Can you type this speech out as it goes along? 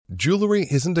Jewelry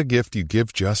isn't a gift you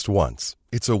give just once.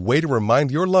 It's a way to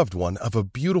remind your loved one of a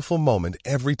beautiful moment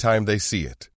every time they see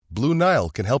it. Blue Nile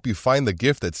can help you find the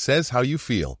gift that says how you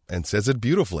feel and says it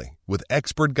beautifully, with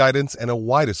expert guidance and a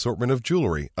wide assortment of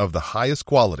jewelry of the highest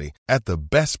quality at the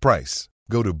best price.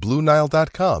 Go to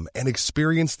BlueNile.com and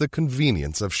experience the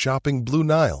convenience of shopping Blue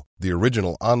Nile, the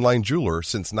original online jeweler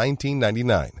since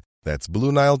 1999. That's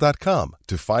BlueNile.com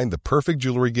to find the perfect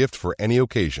jewelry gift for any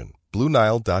occasion.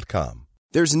 BlueNile.com.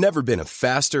 There's never been a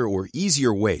faster or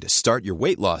easier way to start your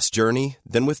weight loss journey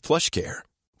than with PlushCare.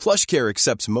 PlushCare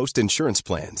accepts most insurance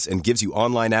plans and gives you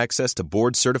online access to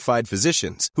board-certified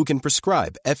physicians who can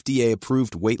prescribe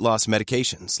FDA-approved weight loss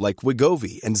medications like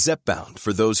Wegovy and Zepbound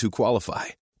for those who qualify.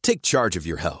 Take charge of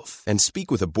your health and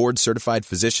speak with a board-certified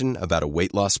physician about a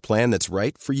weight loss plan that's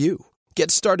right for you.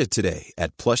 Get started today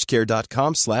at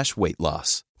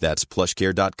plushcare.com/weight-loss. That's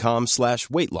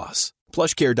plushcare.com/weight-loss.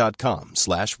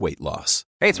 plushcare.com/weight-loss.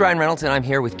 Hey, it's Ryan Reynolds, and I'm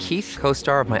here with Keith,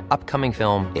 co-star of my upcoming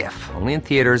film, If, only in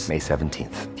theaters May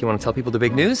 17th. Do you want to tell people the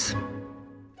big news?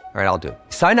 All right, I'll do it.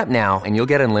 Sign up now and you'll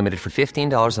get unlimited for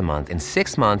 $15 a month and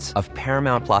 6 months of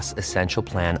Paramount Plus Essential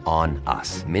Plan on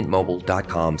us.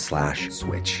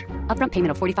 MintMobile.com/switch. Upfront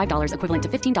payment of $45 equivalent to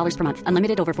 $15 per month.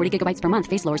 Unlimited over 40 gigabytes per month.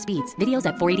 Face lower speeds. Videos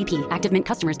at 480p. Active Mint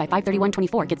customers by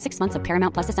 531.24 get 6 months of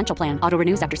Paramount Plus Essential Plan. Auto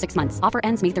renews after 6 months. Offer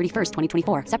ends May 31st,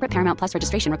 2024. Separate Paramount Plus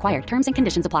registration required. Terms and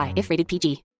conditions apply if rated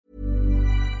PG.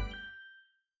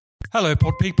 Hello,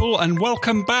 pod people, and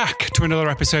welcome back to another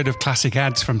episode of Classic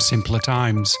Ads from Simpler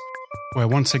Times, where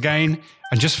once again,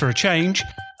 and just for a change,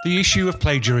 the issue of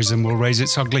plagiarism will raise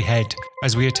its ugly head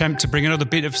as we attempt to bring another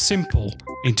bit of simple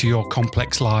into your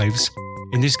complex lives.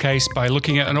 In this case, by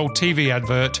looking at an old TV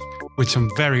advert with some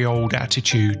very old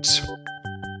attitudes.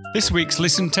 This week's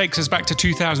listen takes us back to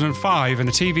 2005 and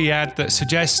a TV ad that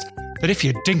suggests that if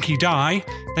you dinky die,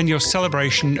 then your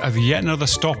celebration of yet another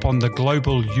stop on the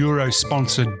global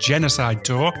Euro-sponsored genocide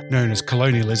tour, known as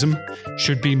colonialism,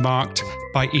 should be marked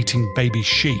by eating baby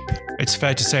sheep. It's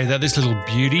fair to say that this little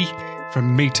beauty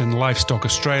from Meat and Livestock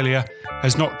Australia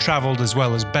has not travelled as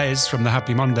well as Bez from the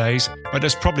Happy Mondays, but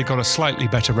has probably got a slightly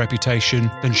better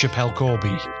reputation than Schapelle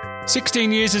Corby.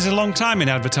 16 years is a long time in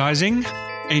advertising.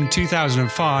 In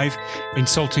 2005,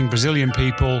 insulting Brazilian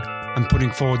people and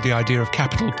putting forward the idea of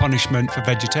capital punishment for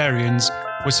vegetarians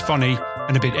was funny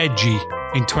and a bit edgy.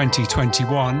 In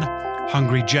 2021,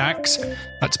 Hungry Jacks,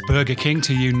 that's Burger King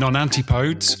to you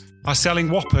non-antipodes, are selling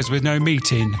Whoppers with no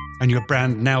meat in, and your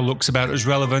brand now looks about as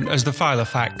relevant as the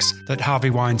Filofax that Harvey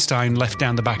Weinstein left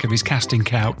down the back of his casting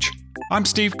couch. I'm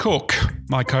Steve Cook.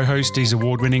 My co-host is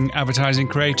award-winning advertising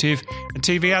creative and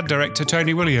TV ad director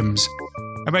Tony Williams.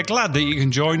 And we're glad that you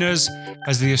can join us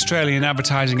as the Australian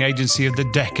advertising agency of the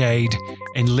decade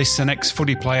enlists an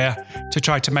ex-footy player to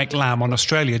try to make lamb on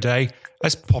Australia Day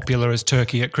as popular as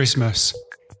turkey at Christmas.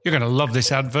 You're going to love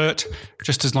this advert,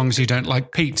 just as long as you don't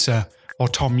like pizza or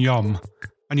tom yum,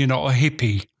 and you're not a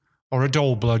hippie or a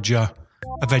doll bludger,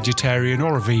 a vegetarian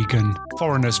or a vegan.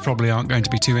 Foreigners probably aren't going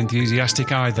to be too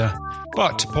enthusiastic either.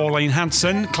 But Pauline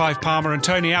Hanson, Clive Palmer and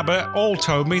Tony Abbott all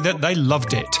told me that they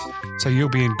loved it. So you'll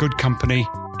be in good company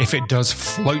if it does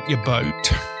float your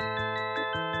boat.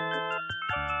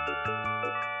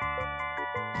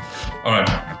 All right.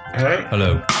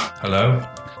 Hello. Hello.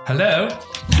 Hello.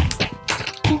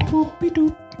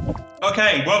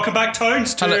 Okay, welcome back,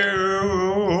 Tones, to...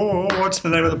 What's the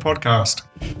name of the podcast?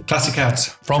 Classic Ads.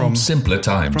 From Simpler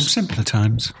Times. From Simpler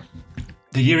Times.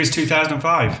 The year is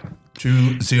 2005.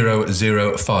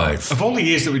 2005. Of all the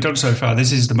years that we've done so far,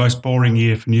 this is the most boring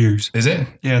year for news. Is it?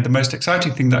 Yeah, the most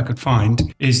exciting thing that I could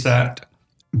find is that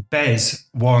Bez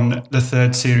won the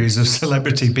 3rd series of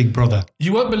Celebrity Big Brother.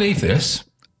 You won't believe this.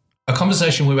 A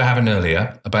conversation we were having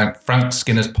earlier about Frank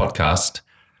Skinner's podcast,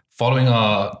 following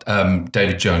our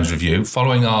David Jones review,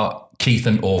 following our Keith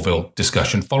and Orville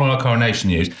discussion, following our Coronation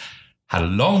News, had a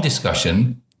long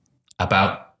discussion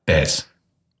about Bez.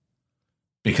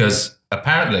 Because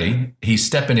apparently he's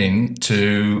stepping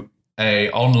into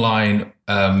a online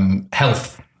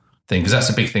health thing, because that's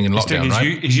a big thing in lockdown,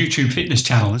 right? His YouTube fitness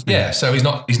channel, isn't it? Yeah, so he's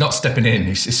not stepping in,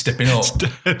 he's stepping up.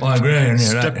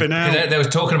 Stepping out. They were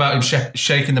talking about him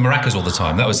shaking the maracas all the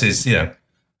time. That was his,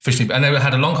 officially. And they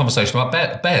had a long conversation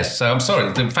about Bez. So I'm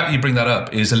sorry, the fact that you bring that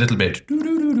up is a little bit...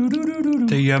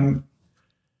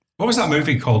 What was that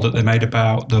movie called that they made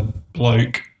about the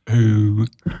bloke who...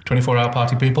 24-Hour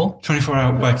Party People?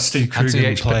 24-Hour, where Steve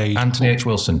Coogan played... Anthony H.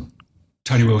 Wilson.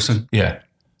 Tony Wilson. Yeah.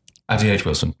 Anthony H.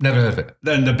 Wilson. Never heard of it.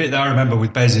 Then the bit that I remember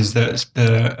with Bez is that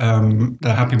the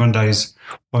Happy Mondays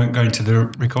won't go into the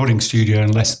recording studio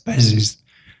unless Bez is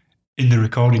in the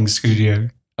recording studio.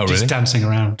 Oh, just really? Dancing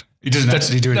around. He doesn't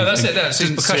actually do anything. No, that's it. That's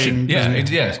his percussion. Sing,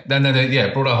 Yeah.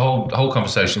 Then brought a whole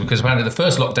conversation because apparently the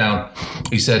first lockdown,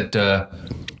 he said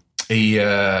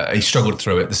he struggled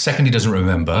through it. The second, he doesn't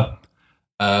remember.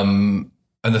 And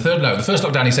the first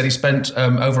lockdown, he said he spent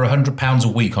over £100 a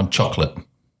week on chocolate.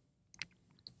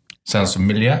 Sounds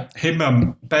familiar?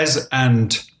 Him, Bez,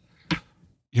 and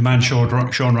your man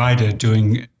Sean Ryder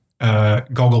doing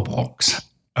Gogglebox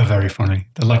are very funny.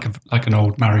 They're like an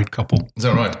old married couple. Is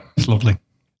that right? It's lovely.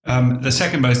 The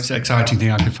second most exciting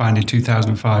thing I could find in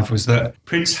 2005 was that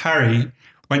Prince Harry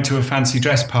went to a fancy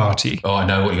dress party. Oh, I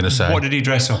know what you're going to say. What did he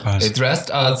dress up as? He dressed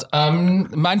as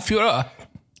Mein Führer,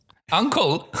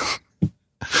 Uncle.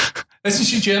 Isn't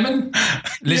she German?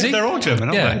 Lizzie? Yeah, they're all German,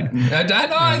 aren't they?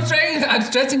 I'm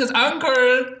dressing as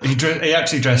Uncle. He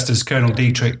actually dressed as Colonel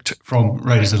Dietrich from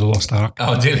Raiders of the Lost Ark.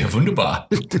 Oh, dear, wunderbar.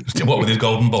 What with his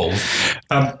golden balls?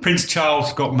 Prince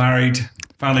Charles got married,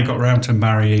 finally got around to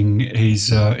marrying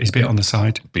his bit on the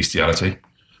side. Bestiality.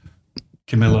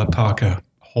 Camilla Parker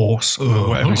Horse, or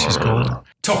whatever she's called.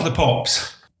 Top of the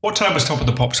Pops. What time was Top of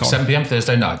the Pops on? 7 p.m.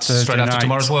 Thursday night. Straight after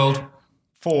Tomorrow's World.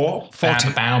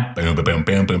 4:40.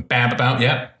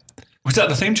 Yeah. Was that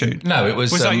the theme tune? No, it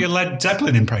was... Was that your Led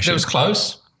Zeppelin impression? It was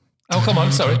close. Oh, come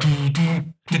on, sorry.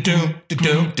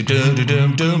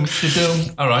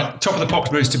 All right. Top of the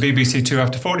Pops moves to BBC Two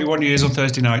after 41 years on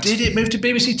Thursday nights. Did it move to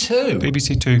BBC Two?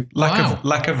 BBC Two.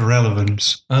 Lack of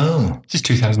relevance. Oh. This is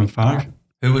 2005.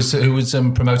 Who was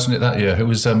promoting it that year? Who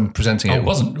was presenting it?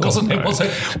 Was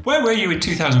it? Where were you in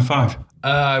 2005?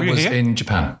 I was in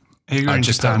Japan. I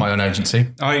just had my own agency.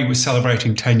 I was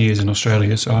celebrating 10 years in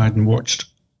Australia, so I hadn't watched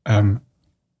Top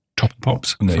of the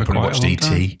Pops. No, you probably watched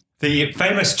E.T. The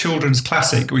famous children's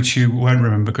classic, which you won't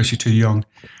remember because you're too young,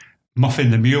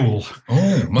 Muffin the Mule.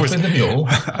 Oh, Muffin the Mule.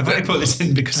 I've only put this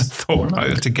in because I thought we might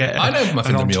have to get I know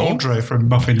Muffin the Mule. Entendre from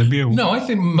Muffin the Mule. No, I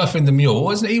think Muffin the Mule,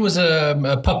 wasn't he? He was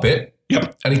a puppet.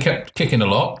 Yep. And he kept kicking a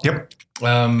lot. Yep. He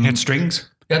had strings.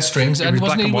 He had strings. And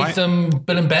wasn't he with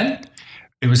Bill and Ben?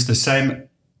 It was the same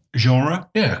genre.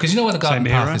 Yeah, because you know why the garden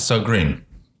path is so green?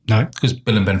 No. Because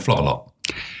Bill and Ben flop a lot.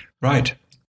 Right.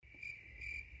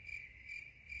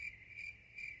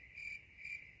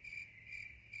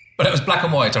 But it was black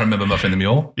and white, I remember Muffin the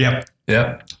Mule. Yep.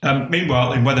 Yeah.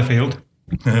 Meanwhile, in Weatherfield,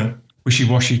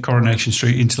 wishy-washy Coronation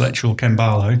Street intellectual Ken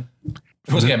Barlow.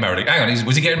 Was he getting married? Hang on,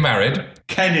 was he getting married?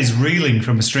 Ken is reeling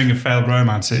from a string of failed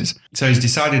romances. So he's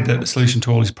decided that the solution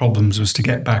to all his problems was to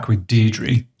get back with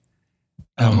Deirdre.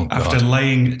 After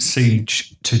laying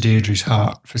siege to Deirdre's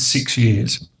heart for 6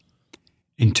 years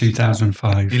in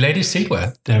 2005. He laid his seed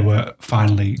where? They were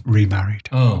finally remarried.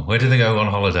 Oh, where did they go on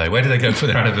holiday? Where did they go for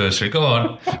their anniversary? Go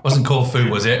on. Wasn't Corfu,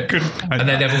 was it? And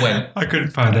they never went. I couldn't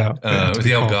find out. With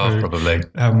the Algarve, probably.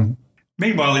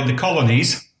 Meanwhile, in the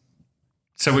colonies,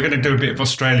 so we're going to do a bit of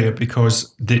Australia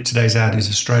because today's ad is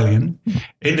Australian.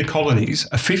 In the colonies,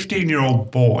 a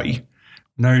 15-year-old boy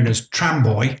known as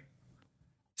Tramboy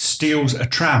steals a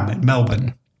tram in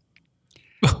Melbourne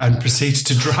and proceeds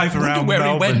to drive around where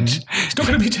Melbourne. He went. He's not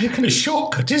going to be taking a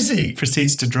shortcut, is he?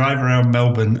 Proceeds to drive around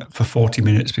Melbourne for 40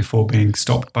 minutes before being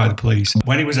stopped by the police.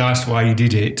 When he was asked why he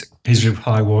did it, his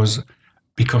reply was,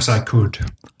 because I could.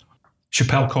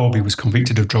 Chappelle Corby was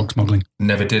convicted of drug smuggling.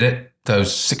 Never did it.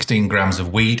 Those 16 grams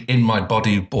of weed in my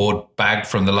bodyboard bag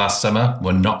from the last summer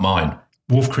were not mine.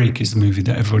 Wolf Creek is the movie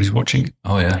that everybody's watching.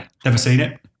 Oh, yeah. Never seen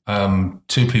it?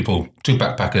 Two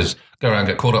backpackers, go around,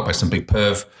 get caught up by some big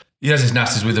perv. He has his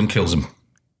nasties with him, kills them.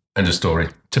 End of story.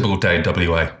 Typical day in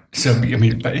WA. So, I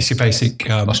mean, it's your basic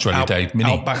Australia Day mini.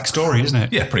 Outback story, isn't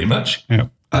it? Yeah, pretty much. Yeah.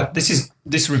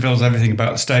 This reveals everything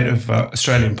about the state of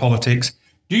Australian politics.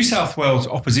 New South Wales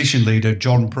opposition leader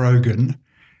John Brogan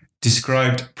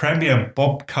described Premier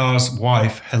Bob Carr's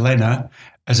wife, Helena,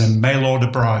 as a mail-order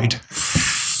bride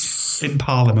in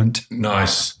Parliament.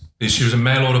 Nice. She was a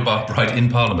mail-order bride in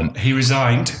Parliament. He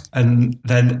resigned and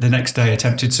then the next day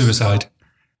attempted suicide.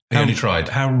 He only tried.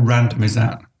 How random is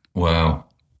that? Wow.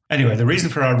 Anyway, the reason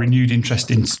for our renewed interest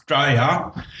in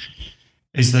Australia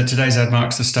is that today's ad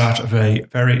marks the start of a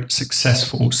very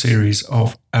successful series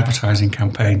of advertising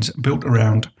campaigns built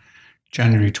around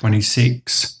January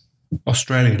 26,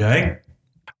 Australia Day,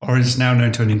 or as it's now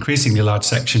known to an increasingly large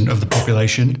section of the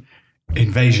population,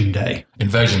 Invasion Day.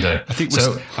 Invasion Day. I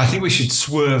think we should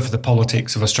swerve the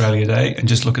politics of Australia Day and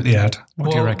just look at the ad.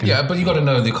 What do you reckon? Yeah, but you've got to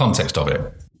know the context of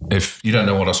it. If you don't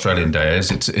know what Australian Day is,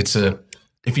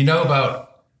 if you know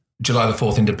about July the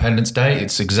 4th Independence Day,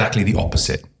 it's exactly the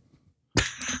opposite.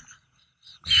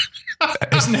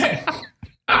 Isn't it?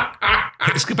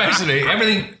 It's basically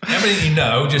everything you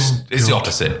know, just it's the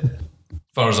opposite.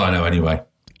 As far as I know anyway.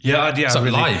 Something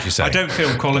really, live, you say? I don't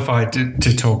feel qualified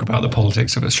to talk about the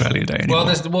politics of Australia Day anymore.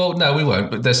 No, we won't.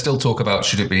 But there's still talk about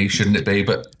should it be, shouldn't it be.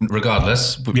 But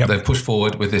regardless, they've pushed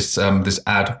forward with this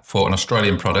ad for an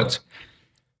Australian product.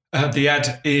 The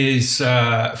ad is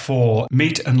for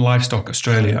Meat and Livestock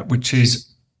Australia, which is,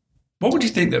 what would you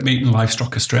think that Meat and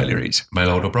Livestock Australia is? Mail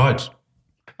order brides.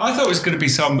 I thought it was going to be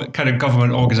some kind of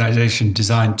government organisation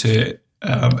designed to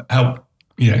help,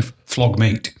 flog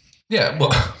meat. Yeah,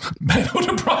 well, mail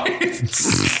order brides.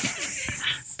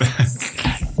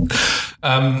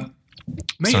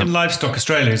 Meat and Livestock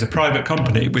Australia is a private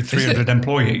company with 300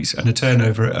 employees and a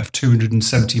turnover of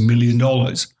 $270 million.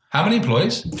 How many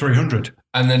employees? 300.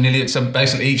 And then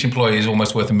basically each employee is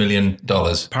almost worth $1 million.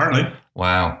 Apparently.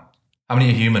 Wow. How many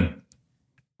are human?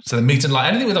 So the Meat and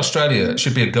Livestock, anything with Australia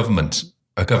should be a government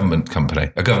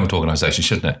company, a government organisation,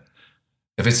 shouldn't it?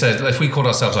 If we called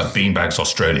ourselves like Beanbags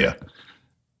Australia,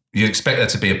 you'd expect there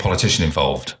to be a politician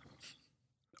involved.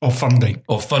 Or funding.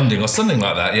 Or something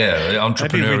like that, yeah.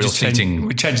 Entrepreneurial seating.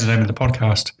 We changed the name of the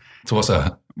podcast. So what's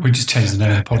that? We just changed the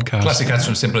name of the podcast. Classic Ads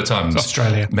from Simpler Times.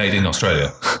 Australia. Made in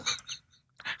Australia.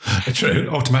 True.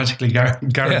 Automatically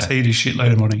guaranteed a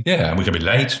shitload of money. Yeah, and we can be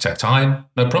late, take time,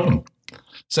 no problem.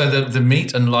 So the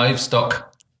Meat and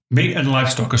Livestock. Meat and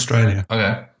Livestock Australia.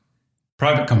 Okay.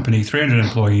 Private company, 300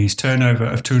 employees, turnover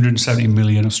of 270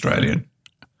 million Australian.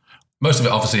 Most of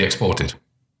it obviously exported.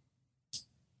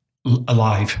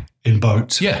 Alive in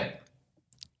boats. Yeah.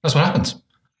 That's what happens.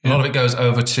 A lot of it goes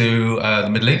over to the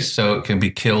Middle East, so it can be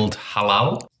killed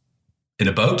halal in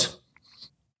a boat.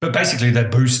 But basically, they're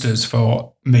boosters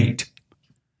for meat.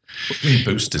 What do you mean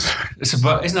boosters? Isn't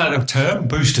that a term?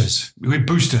 Boosters. We're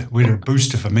a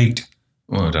booster for meat.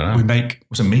 Well, I don't know.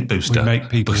 What's a meat booster? We make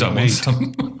people eat meat.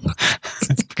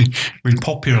 We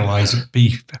popularise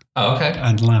beef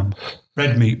and lamb.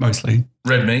 Red meat, mostly.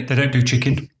 Red meat. They don't do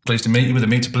chicken. Pleased to meet you with the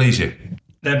meat to please you.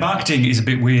 Their marketing is a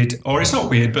bit weird, or it's not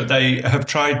weird, but they have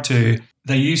tried to,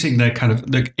 they're using their kind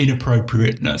of the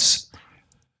inappropriateness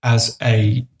as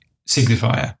a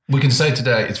signifier. We can say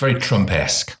today it's very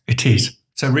Trump-esque. It is.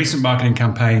 So recent marketing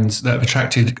campaigns that have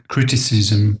attracted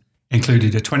criticism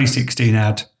included a 2016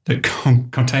 ad that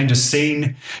contained a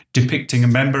scene depicting a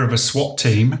member of a SWAT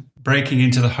team breaking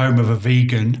into the home of a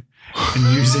vegan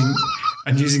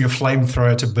and using a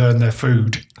flamethrower to burn their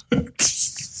food.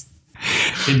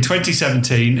 In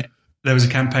 2017, there was a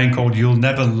campaign called You'll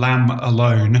Never Lamb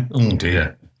Alone. Oh,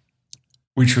 dear.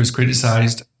 Which was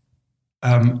criticised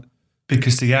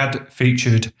because the ad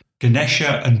featured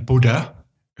Ganesha and Buddha,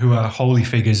 who are holy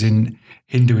figures in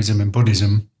Hinduism and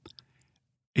Buddhism,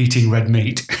 eating red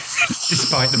meat,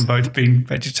 despite them both being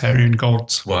vegetarian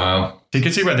gods. Wow. You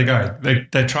can see where they're going.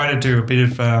 They're trying to do a bit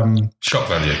of... shock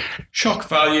value. Shock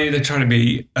value. They're trying to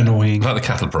be annoying. Like the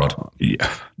cattle prod.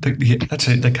 Yeah, that's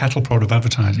it. The cattle prod of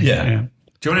advertising. Yeah.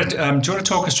 Do you want to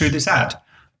talk us through this ad?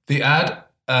 The ad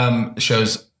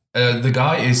shows the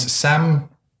guy is Sam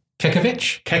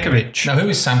Kekovich. Now, who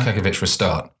is Sam Kekovich for a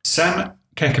start? Sam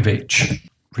Kekovich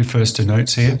refers to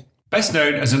notes here. Best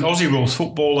known as an Aussie rules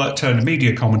footballer turned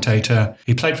media commentator,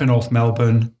 he played for North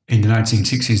Melbourne in the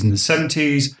 1960s and the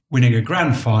 70s, winning a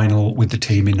grand final with the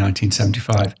team in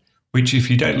 1975, which, if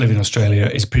you don't live in Australia,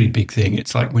 is a pretty big thing.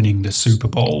 It's like winning the Super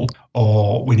Bowl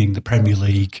or winning the Premier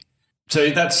League. So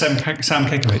that's Sam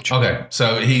Kekovich. Okay,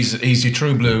 so he's your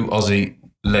true blue Aussie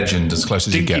legend as close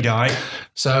as you get. Dinky die.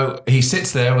 So he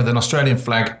sits there with an Australian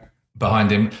flag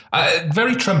behind him.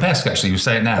 Very Trump-esque, actually, you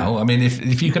say it now. I mean,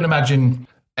 if you can imagine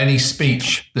any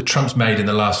speech that Trump's made in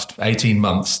the last 18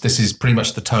 months, this is pretty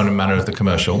much the tone and manner of the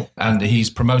commercial. And he's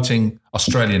promoting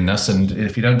Australianness. And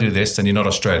if you don't do this, then you're not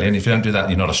Australian. If you don't do that,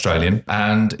 you're not Australian.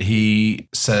 And he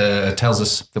tells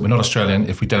us that we're not Australian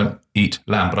if we don't eat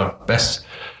lamb. But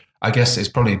I guess it's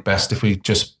probably best if we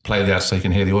just play that so you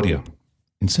can hear the audio.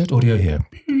 Insert audio here.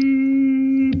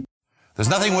 There's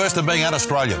nothing worse than being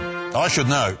un-Australian. I should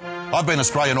know. I've been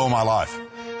Australian all my life.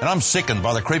 And I'm sickened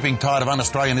by the creeping tide of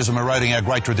un-Australianism eroding our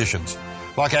great traditions,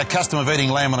 like our custom of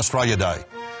eating lamb on Australia Day.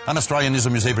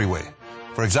 Un-Australianism is everywhere.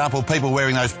 For example, people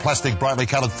wearing those plastic brightly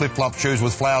coloured flip-flop shoes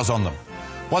with flowers on them.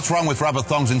 What's wrong with rubber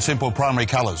thongs in simple primary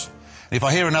colours? And if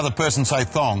I hear another person say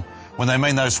thong when they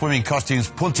mean those swimming costumes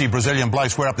punchy Brazilian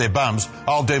blokes wear up their bums,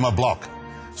 I'll do my block.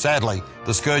 Sadly,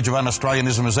 the scourge of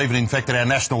un-Australianism has even infected our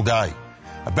National Day.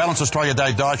 A balanced Australia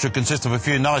Day diet should consist of a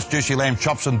few nice juicy lamb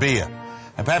chops and beer,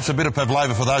 and perhaps a bit of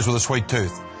pavlova for those with a sweet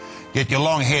tooth. Yet your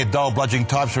long-haired, dull-bludging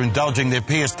types are indulging their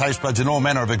pierced taste buds in all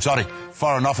manner of exotic,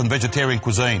 foreign, often vegetarian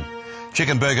cuisine.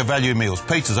 Chicken burger value meals,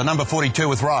 pizzas, a number 42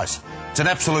 with rice. It's an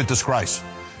absolute disgrace.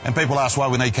 And people ask why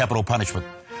we need capital punishment.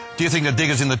 Do you think the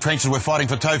diggers in the trenches were fighting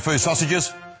for tofu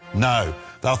sausages? No.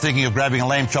 They were thinking of grabbing a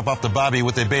lamb chop off the barbie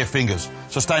with their bare fingers,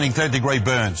 sustaining third-degree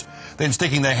burns, then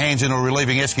sticking their hands into a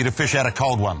relieving esky to fish out a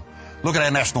cold one. Look at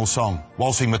our national song,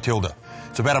 Waltzing Matilda.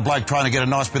 It's about a bloke trying to get a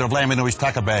nice bit of lamb into his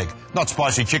tucker bag, not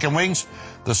spicy chicken wings.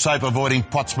 The soap-avoiding,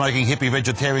 pot-smoking hippie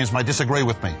vegetarians may disagree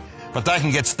with me, but they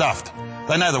can get stuffed.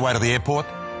 They know the way to the airport,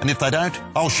 and if they don't,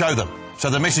 I'll show them.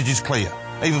 So the message is clear,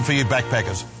 even for you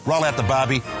backpackers. Roll out the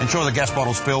barbie, ensure the gas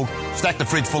bottle's filled, stack the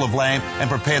fridge full of lamb, and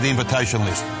prepare the invitation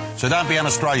list. So don't be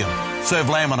un-Australian. Serve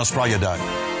lamb on Australia Day.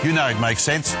 You know it makes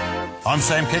sense. I'm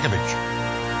Sam Kekovich.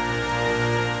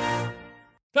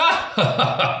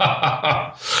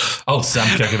 Old Sam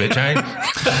Kekovich, eh?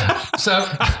 So,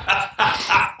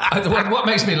 what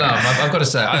makes me laugh, I've got to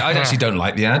say, I actually don't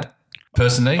like the ad,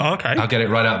 personally. Oh, okay. I'll get it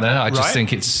right out there. I just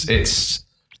think it's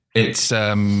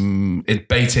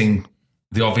baiting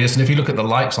the obvious. And if you look at the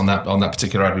likes on that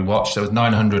particular ad we watched, there was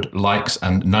 900 likes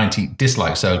and 90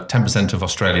 dislikes. So 10% of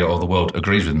Australia or the world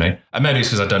agrees with me. And maybe it's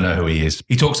because I don't know who he is.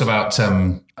 He talks about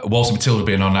Waltzing Matilda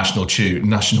being our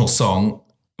national song,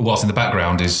 whilst in the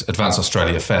background is Advance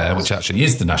Australia Fair, which actually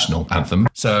is the national anthem.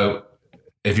 So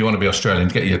if you want to be Australian,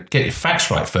 get your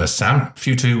facts right first, Sam. A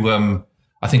few too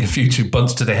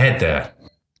bunts to the head there.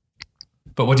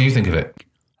 But what do you think of it?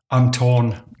 I'm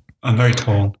torn. I'm very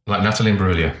torn. Like Natalie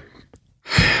Imbruglia?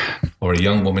 Or a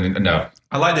young woman? No.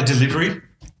 I like the delivery.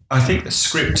 I think the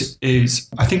script is...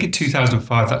 I think in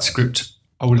 2005, that script...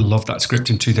 I would have loved that script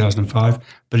in 2005,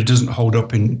 but it doesn't hold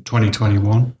up in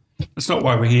 2021. That's not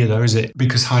why we're here, though, is it?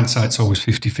 Because hindsight's always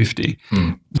 50-50.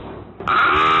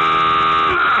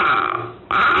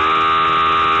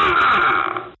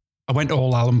 I went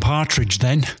all Alan Partridge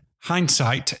then.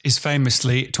 Hindsight is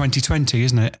famously 2020,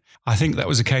 isn't it? I think that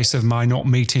was a case of my not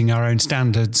meeting our own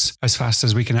standards as fast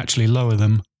as we can actually lower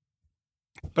them.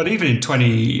 But even in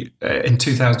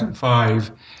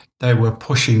 2005, they were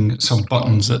pushing some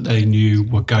buttons that they knew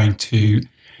were going to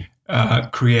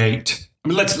create... I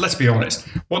mean, let's be honest.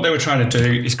 What they were trying to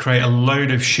do is create a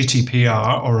load of shitty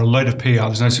PR or a load of PR.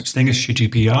 There's no such thing as shitty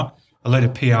PR. A load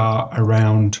of PR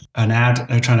around an ad.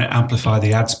 They're trying to amplify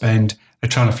the ad spend. They're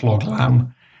trying to flog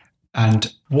lamb.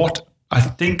 And what I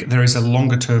think there is a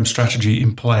longer term strategy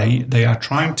in play. They are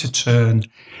trying to turn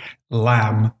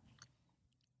lamb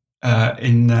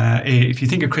if you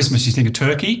think of Christmas, you think of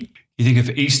turkey. You think of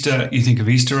Easter, you think of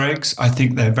Easter eggs. I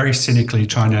think they're very cynically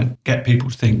trying to get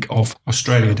people to think of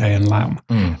Australia Day and lamb.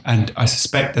 And I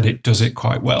suspect that it does it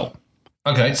quite well.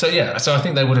 Okay, so I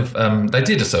think they would have, they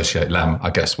did associate lamb,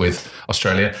 I guess, with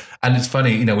Australia. And it's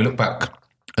funny, we look back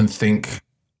and think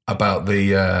about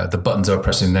the buttons they were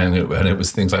pressing then, and it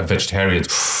was things like vegetarians,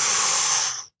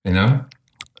 And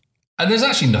there's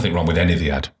actually nothing wrong with any of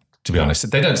the ad, to be honest.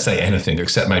 They don't say anything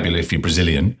except maybe if you're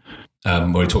Brazilian,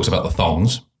 where he talks about the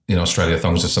thongs. In Australia,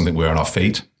 thongs are something we wear on our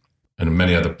feet, and in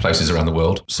many other places around the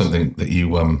world, something that you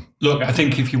look. I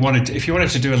think if you wanted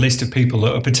to do a list of people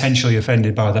that are potentially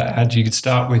offended by that ad, you could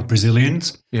start with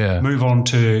Brazilians. Yeah. Move on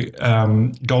to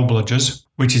dole-bludgers,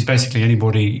 which is basically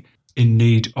anybody in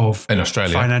need of in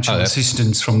Australia financial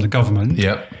assistance from the government.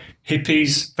 Yeah.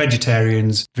 Hippies,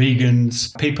 vegetarians,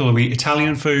 vegans, people who eat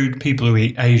Italian food, people who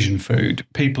eat Asian food,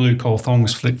 people who call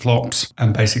thongs flip-flops,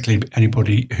 and basically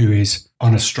anybody who is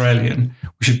un-Australian.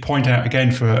 We should point out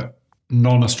again for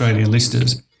non-Australian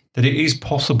listeners that it is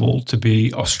possible to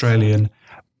be Australian,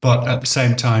 but at the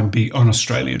same time be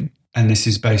un-Australian. And this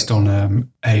is based on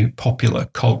a popular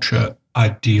culture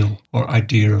ideal or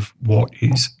idea of what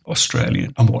is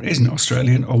Australian and what isn't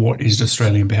Australian, or what is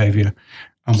Australian behaviour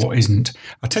and what isn't.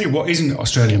 I'll tell you what isn't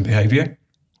Australian behaviour.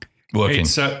 Working.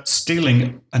 It's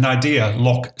stealing an idea,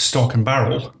 lock, stock and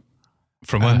barrel.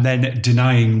 From where? And then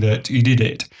denying that you did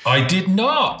it. I did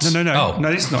not. No. Oh. No,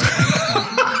 it's not.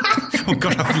 Oh,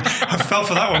 God, I fell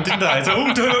for that one, didn't I? I thought,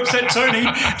 oh, don't upset Tony.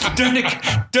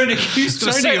 Don't accuse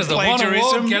Tony of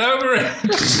plagiarism. Get over it.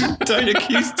 Don't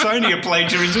accuse Tony of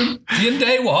plagiarism.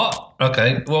 Day what?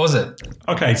 Okay, what was it?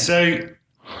 Okay, so...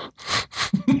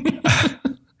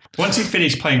 Once he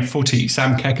finished playing footy,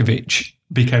 Sam Kekovich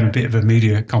became a bit of a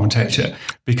media commentator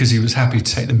because he was happy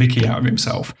to take the mickey out of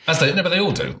himself. But they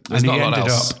all do. There's and he ended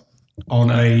up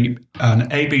on an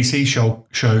ABC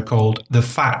show called The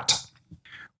Fat,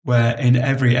 where in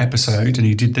every episode, and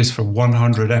he did this for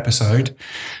 100 episodes,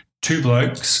 two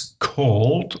blokes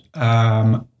called, what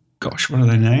are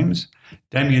their names?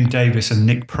 Damien Davis and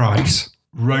Nick Price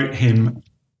wrote him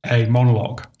a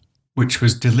monologue, which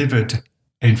was delivered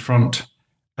in front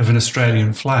of an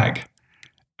Australian flag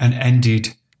and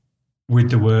ended with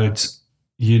the words,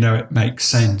 it makes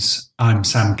sense, I'm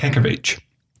Sam Kekovich,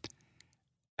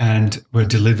 and were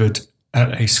delivered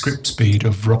at a script speed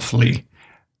of roughly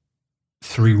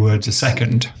 3 words a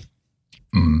second.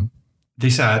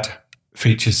 This ad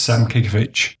features Sam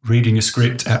Kekovich reading a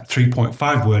script at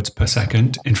 3.5 words per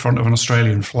second in front of an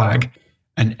Australian flag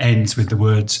and ends with the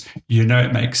words, "You know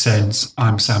it makes sense,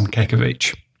 I'm Sam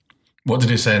Kekovich." What did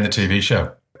he say in the TV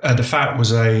show? The fact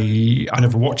was I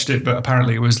never watched it, but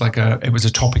apparently it was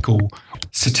a topical,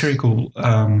 satirical.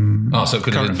 So it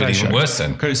could have been even worse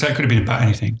then. So it could have been about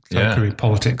anything. So it could be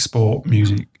politics, sport,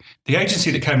 music. The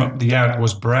agency that came up with the ad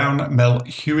was Brown Mel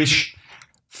Hewish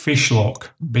Fishlock,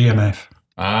 BMF.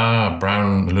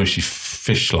 Brown Lucy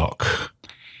Fishlock.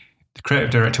 The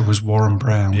creative director was Warren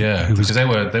Brown. Yeah, because they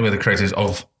were the creators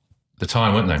of the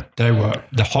time, weren't they? They were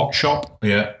the Hot Shop.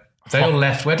 Yeah. They all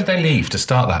left. Where did they leave to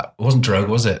start that? It wasn't Droga,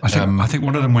 was it? I think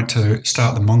one of them went to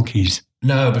start the Monkees.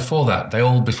 No, before that.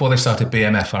 Before they started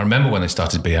BMF. I remember when they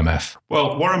started BMF.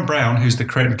 Well, Warren Brown, who's the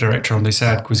creative director on this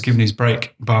ad, was given his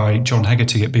break by John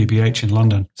Hegarty at BBH in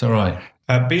London. Is that right?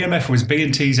 BMF was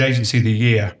B&T's Agency of the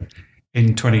Year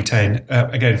in 2010.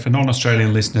 Again, for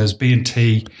non-Australian listeners,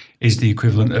 B&T is the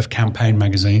equivalent of Campaign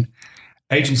magazine.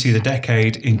 Agency of the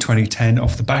Decade in 2010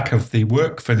 off the back of the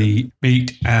work for the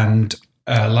Meat and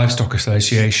Livestock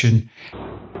Association.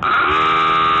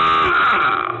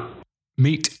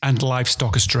 Meat and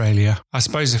Livestock Australia. I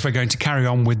suppose if we're going to carry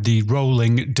on with the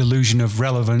rolling delusion of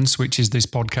relevance, which is this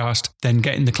podcast, then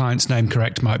getting the client's name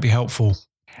correct might be helpful.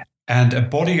 And a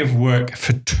body of work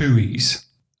for TUIs.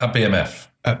 At BMF.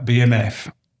 At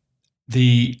BMF.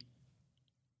 The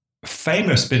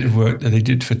famous bit of work that they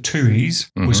did for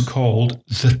TUIs was called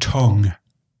The Tongue. Do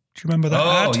you remember that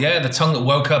ad? Oh, yeah, the tongue that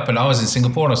woke up, and I was in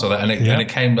Singapore and I saw that, and it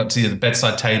came up to the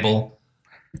bedside table.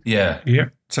 Yeah. Yeah.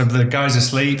 So the guy's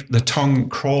asleep, the tongue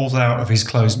crawls out of his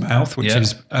closed mouth, which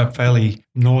is a fairly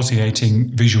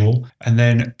nauseating visual, and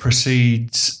then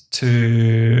proceeds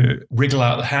to wriggle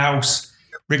out of the house,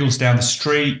 wriggles down the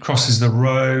street, crosses the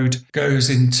road, goes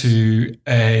into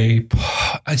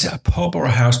is it a pub or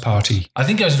a house party? I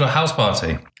think it goes into a house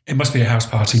party. It must be a house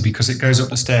party because it goes up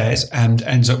the stairs and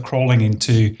ends up crawling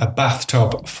into a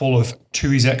bathtub full of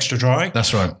TUI's Extra Dry.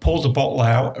 That's right. Pulls the bottle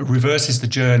out, reverses the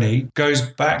journey, goes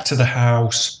back to the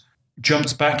house,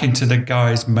 jumps back into the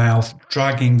guy's mouth,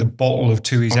 dragging the bottle of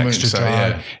TUI's Extra Dry.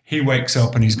 Yeah. He wakes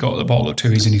up and he's got the bottle of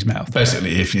TUI's in his mouth.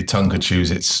 Basically, if your tongue could choose,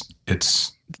 it's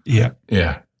yeah.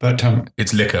 But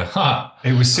it's liquor.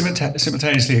 It was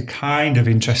simultaneously a kind of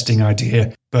interesting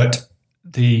idea, but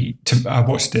I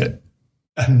watched it.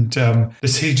 And the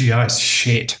CGI is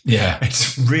shit. Yeah.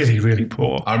 It's really, really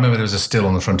poor. I remember there was a still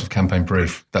on the front of Campaign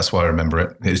Brief. That's why I remember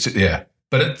it.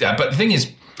 But the thing is,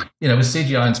 with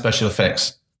CGI and special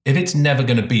effects, if it's never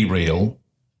going to be real,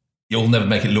 you'll never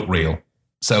make it look real.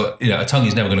 So, a tongue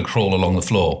is never going to crawl along the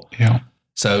floor. Yeah.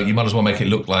 So you might as well make it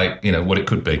look like, what it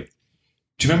could be.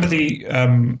 Do you remember do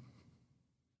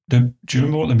you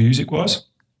remember what the music was?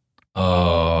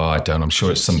 Oh, I don't. I'm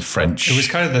sure it's some French. It was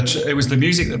it was the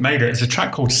music that made it. It's a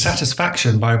track called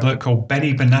Satisfaction by a bloke called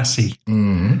Benny Benassi.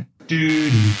 Mm-hmm.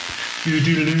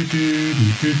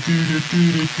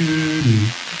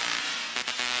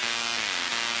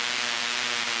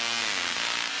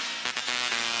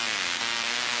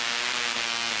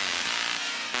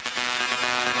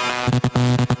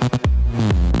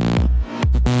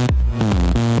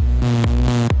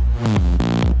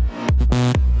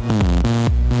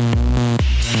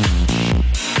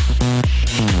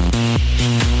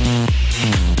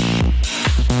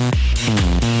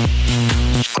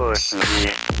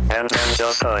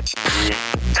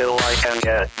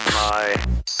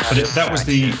 But that was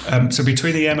so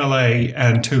between the MLA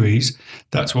and TUI's,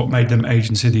 that's what made them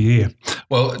Agency of the Year.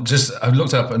 Well, I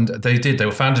looked up and they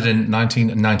were founded in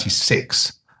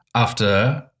 1996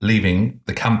 after leaving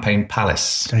the Campaign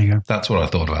Palace. There you go. That's what I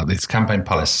thought about. This Campaign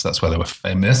Palace, that's where they were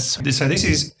famous. So this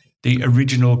is the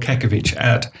original Kekovich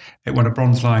ad. It won a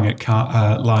bronze lion at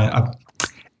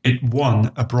It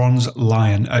won a bronze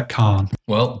lion at Cannes.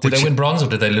 Well, did they win bronze or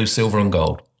did they lose silver and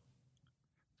gold?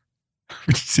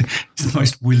 It's the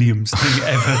most Williams thing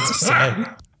ever to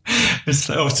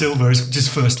say. Silver is just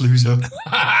first loser.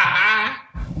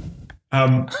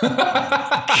 I've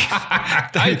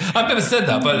never said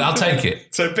that, but I'll take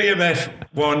it. So BMF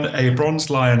won a bronze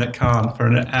lion at Cannes for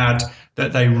an ad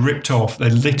that they ripped off. They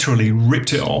literally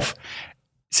ripped it off.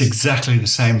 It's exactly the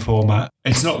same format.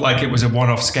 It's not like it was a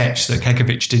one-off sketch that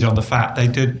Kekovich did on The Fat. They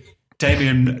did.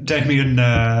 Damien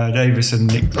Davis and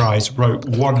Nick Price wrote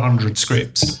 100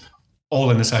 scripts, all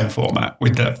in the same format,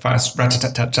 with the fast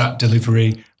rat-tat-tat-tat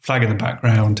delivery, flag in the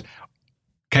background.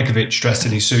 Kekovich dressed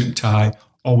in his suit and tie,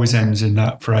 always ends in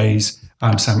that phrase,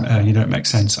 I'm Sam, it makes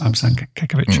sense, I'm Sam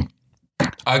Kekovich.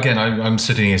 Again, I'm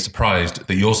sitting here surprised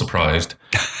that you're surprised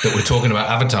that we're talking about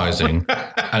advertising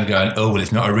and going, oh, well,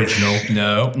 it's not original.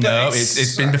 No,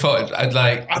 it's been before. We're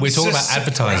talking about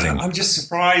advertising. I'm just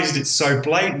surprised it's so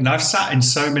blatant. I've sat in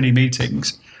so many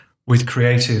meetings with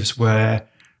creatives where,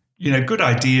 good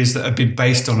ideas that have been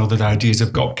based on other ideas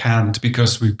have got canned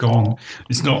because we've gone,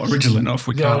 it's not original enough.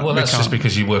 That's just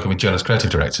because you're working with jealous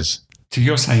creative directors. So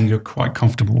you're saying you're quite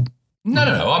comfortable? No,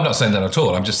 I'm not saying that at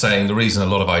all. I'm just saying the reason a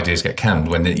lot of ideas get canned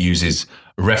when it uses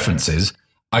references,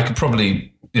 I could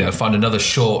probably, find another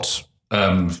short,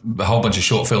 a whole bunch of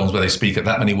short films where they speak at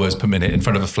that many words per minute in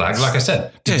front of a flag. Like I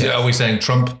said, are we saying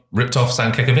Trump ripped off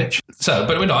Sankekovich? So,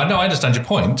 but I understand your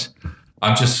point.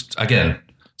 I'm just, again,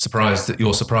 surprised that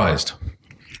you're surprised.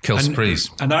 Kill surprise.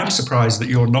 And I'm surprised that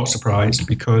you're not surprised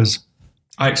because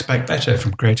I expect better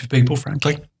from creative people,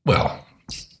 frankly. Well,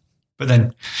 but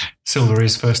then silver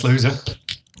is first loser.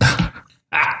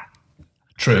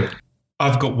 True.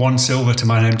 I've got 1 silver to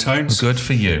my name, Tones. Good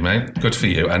for you, mate. Good for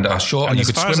you. And you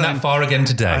could swim that far again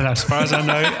today. And as far as I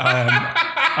know,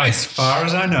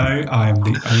 I am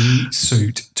the only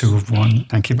suit to have won.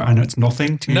 Thank you, but I know it's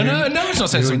nothing to you. No, it's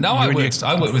not saying something. No, I worked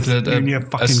with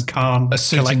a suit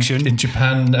collection in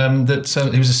Japan.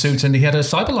 He was a suit and he had a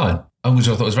Cyberline, which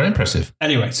I thought was very impressive.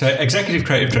 Anyway, so executive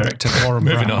creative director Warren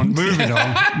Brown.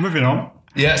 Moving on.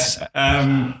 Yes.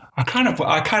 I kind of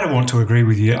want to agree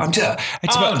with you.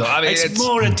 It's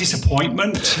more a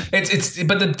disappointment. But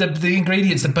the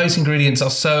ingredients, the base ingredients are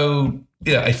so,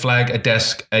 a flag, a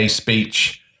desk, a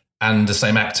speech, and the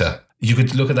same actor. You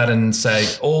could look at that and say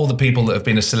all the people that have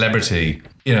been a celebrity,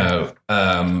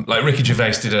 like Ricky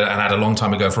Gervais did an ad a long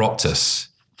time ago for Optus.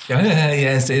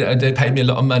 Yes, they paid me a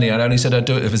lot of money. I only said I'd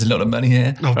do it if there's a lot of money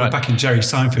here. Oh, we're back in Jerry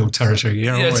Seinfeld territory.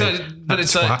 But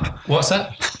it's like, what's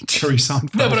that? Jerry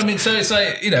Seinfeld. No, but I mean, so it's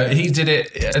like, he did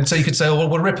it. And so you could say, well,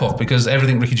 what a rip-off, because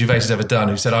everything Ricky Gervais has ever done,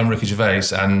 who said, I'm Ricky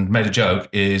Gervais, and made a joke,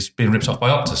 is being ripped off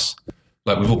by Optus.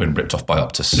 Like, we've all been ripped off by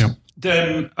Optus. Yeah.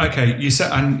 Okay, you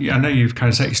said, and I know you've kind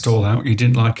of set your stall out.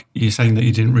 You're saying that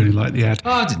you didn't really like the ad.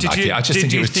 Oh, I didn't like it. I just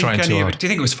think it was trying too hard. Do you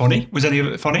think it was funny? Was any of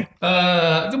it funny?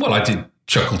 Well, I did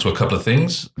chuckle to a couple of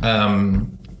things.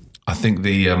 I think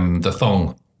the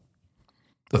thong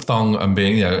and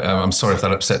being, I'm sorry if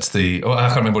that upsets I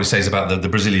can't remember what he says about the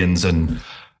Brazilians and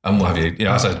what have you.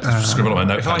 As I scribble on my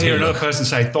notepad. If I hear another person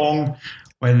say thong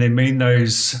when they mean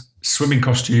those swimming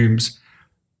costumes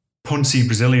punsy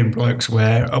Brazilian blokes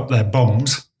wear up their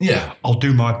bums, I'll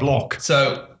do my block.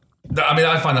 So, I mean,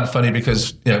 I find that funny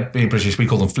because, being British, we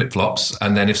call them flip-flops.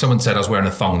 And then if someone said I was wearing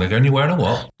a thong, they're going, you're wearing a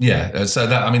what? Yeah. So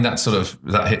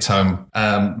that hits home.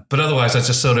 But otherwise, I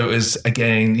just thought it was,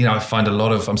 again, I find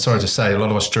I'm sorry to say, a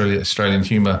lot of Australian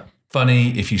humour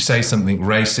funny. If you say something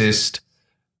racist,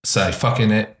 say fucking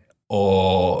it,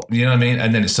 or, you know what I mean?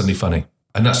 And then it's suddenly funny.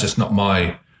 And that's just not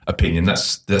my opinion.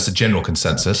 That's a general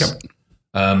consensus. Yep.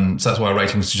 So that's why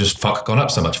ratings just gone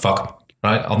up so much.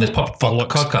 Right, on this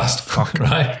podcast,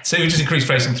 right? So we just increased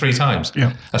racing 3 times.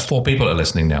 Yeah, that's 4 people that are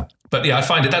listening now. But I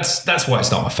find it that's why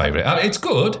it's not my favourite. It's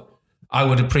good. I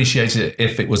would appreciate it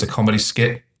if it was a comedy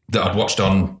skit that I'd watched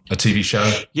on a TV show.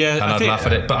 Yeah, and I'd laugh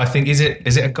at it. But I think is it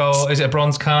a gold? Is it a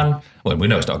bronze can? Well, we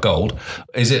know it's not gold.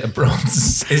 Is it a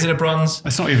bronze? Is it a bronze?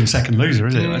 It's not even second loser,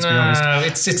 is it? Let's be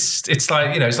honest. It's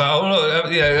like it's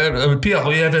like Pierre,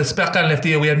 we have a Spartan left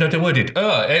here. We have not awarded.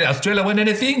 Australia won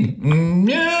anything?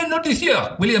 Yeah, not this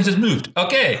year. Williams has moved.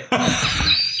 Okay,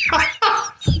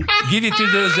 give it to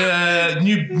those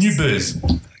new birds.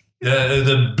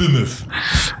 The boomers.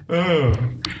 Oh,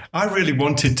 I really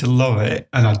wanted to love it,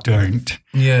 and I don't.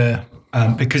 Yeah,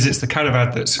 because it's the kind of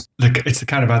ad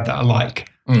that I like.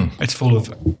 It's full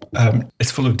of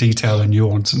detail and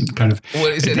nuance and kind of. Well,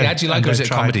 is it the ad you like, or is it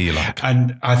comedy you like?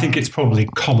 And I think it's probably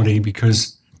comedy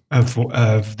because of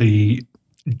the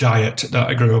diet that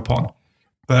I grew up on.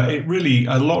 But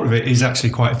a lot of it is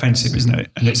actually quite offensive, isn't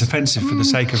it? And it's offensive for the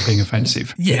sake of being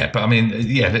offensive. Yeah, but I mean,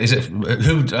 is it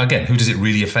who does it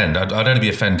really offend? I'd only be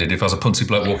offended if I was a punsy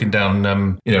bloke walking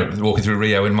down, walking through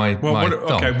Rio in my.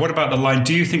 What about the line?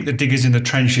 Do you think the diggers in the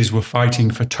trenches were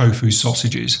fighting for tofu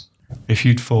sausages? If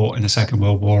you'd fought in the Second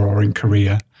World War or in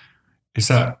Korea, is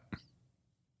that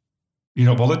you're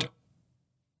not bothered?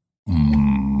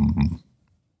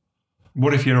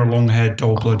 What if you're a long-haired,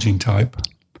 dull-bludgeon type?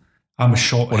 I'm a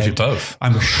short-haired. What if you're both?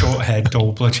 I'm a short-haired,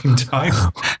 dull-bludgeon type.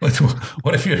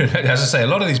 What if you're, as I say, a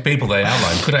lot of these people they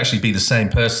outline could actually be the same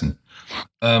person.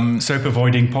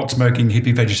 Soap-avoiding, pot-smoking,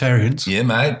 hippie vegetarians. Yeah,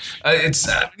 mate.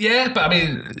 But I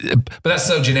mean, but that's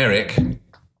so generic.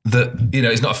 that,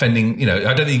 it's not offending,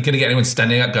 I don't think you're going to get anyone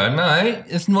standing up going, mate,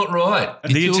 it's not right.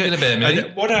 You're talking about me.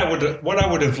 What I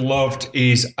would have loved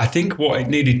is, I think what it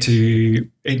needed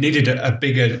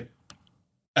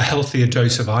a healthier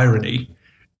dose of irony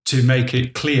to make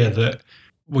it clear that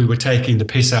we were taking the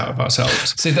piss out of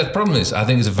ourselves. See, the problem is, I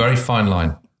think it's a very fine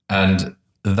line. And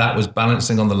that was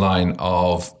balancing on the line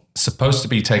of supposed to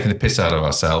be taking the piss out of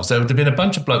ourselves. There would have been a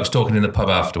bunch of blokes talking in the pub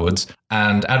afterwards,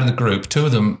 and out of the group, two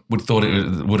of them would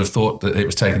have thought that it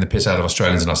was taking the piss out of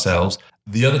Australians and ourselves.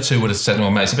 The other two would have said, well,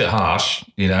 mate, it's a bit harsh,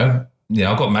 I've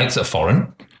got mates that are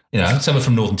foreign, some are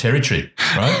from Northern Territory,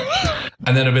 right?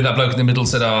 And then there'd be that bloke in the middle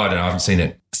said, I don't know, I haven't seen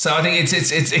it. So I think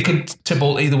it could tip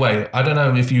either way. I don't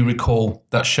know if you recall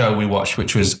that show we watched,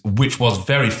 which was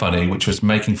very funny, which was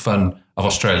making fun of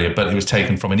Australia, but it was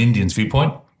taken from an Indian's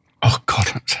viewpoint. Oh, God,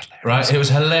 that's hilarious. Right? It was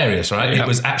hilarious, right? Yeah. It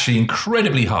was actually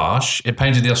incredibly harsh. It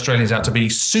painted the Australians out to be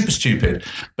super stupid,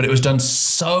 but it was done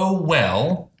so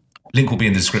well. Link will be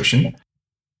in the description.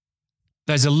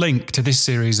 There's a link to this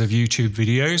series of YouTube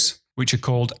videos, which are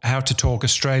called How to Talk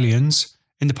Australians,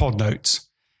 in the pod notes.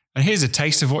 And here's a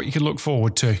taste of what you can look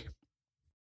forward to.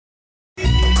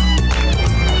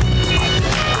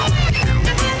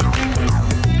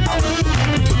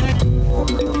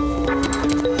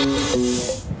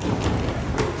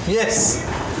 Yes,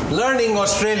 learning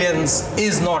Australians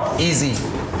is not easy.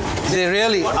 They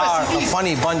really are a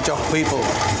funny bunch of people.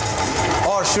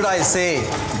 Or should I say,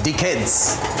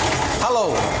 dickheads.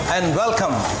 Hello and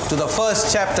welcome to the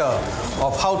first chapter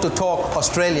of How to Talk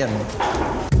Australian.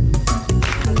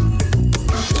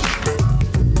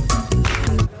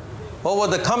 Over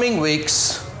the coming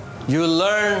weeks, you'll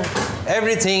learn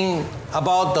everything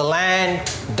about the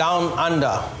land down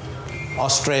under,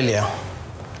 Australia.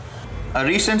 A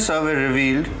recent survey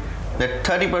revealed that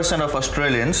 30% of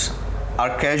Australians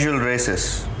are casual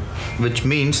racists, which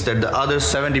means that the other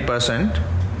 70%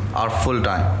 are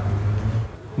full-time.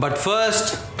 But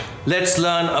first, let's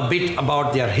learn a bit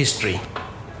about their history.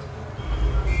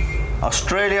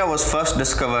 Australia was first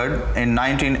discovered in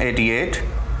 1988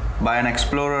 by an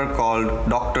explorer called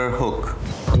Dr. Hook.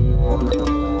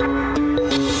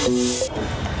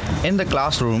 In the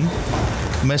classroom,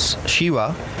 Miss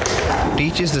Shiva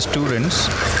teaches the students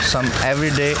some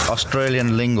everyday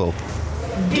Australian lingo.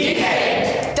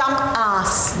 Dickhead.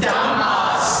 Dumbass.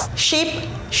 Dumbass. Sheep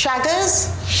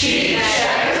shaggers. Sheep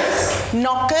shaggers.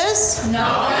 Knockers.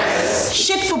 Knockers.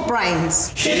 Shit for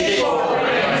brains. Shit for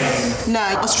brains. No,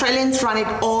 Australians run it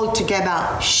all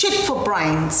together. Shit for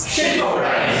brains. Shit for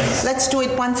brains. Let's do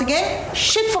it once again.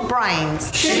 Shit for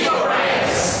brains. Shit for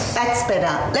brains. That's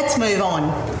better. Let's move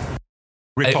on.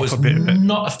 It was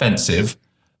not offensive,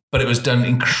 but it was done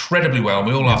incredibly well.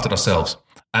 We all laughed at ourselves.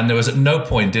 And there was at no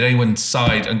point did anyone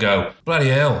side and go, bloody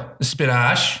hell, this is a bit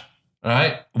harsh,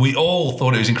 right? We all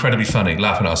thought it was incredibly funny,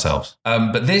 laughing at ourselves.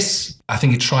 But this, I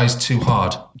think it tries too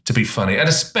hard to be funny, and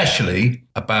especially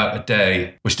about a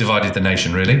day which divided the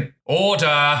nation, really.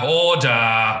 Order,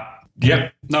 order.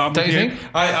 Yep. No, Don't you think?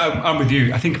 I'm with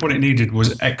you. I think what it needed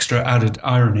was extra added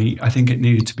irony. I think it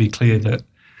needed to be clear that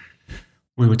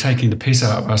we were taking the piss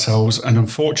out of ourselves, and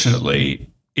unfortunately,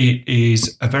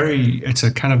 it's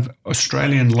a kind of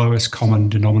Australian lowest common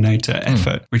denominator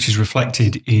effort, which is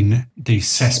reflected in the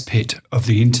cesspit of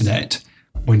the internet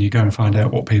when you go and find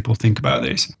out what people think about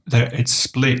this. It's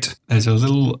split. There's a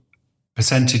little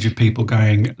percentage of people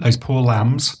going, those poor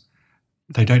lambs,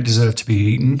 they don't deserve to be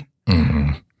eaten.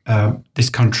 Mm-hmm. This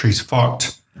country's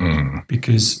fucked.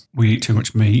 Because we eat too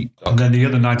much meat. And then the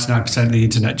other 99% of the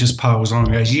internet just piles on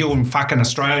and goes, you and fucking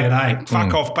Australian, eh?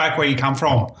 Fuck off back where you come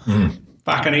from.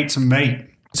 Back and eat some meat.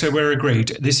 So we're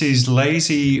agreed. This is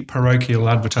lazy parochial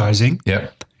advertising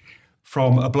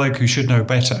from a bloke who should know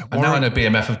better. And now I know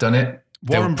BMF have done it.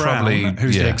 Warren Brown,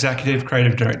 who's the executive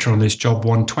creative director on this job,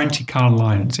 won 20 Cannes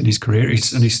Lions in his career,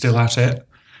 and he's still at it.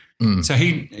 So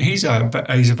he's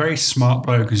a very smart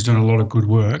bloke who's done a lot of good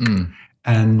work.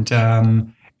 And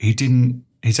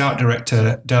his art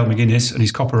director, Dale McGuinness, and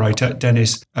his copywriter,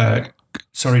 Dennis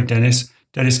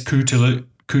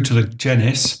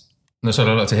Koutoulas-Genis. No,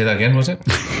 sorry, I'd like to hear that again, was it?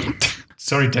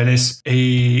 Sorry, Dennis.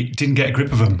 He didn't get a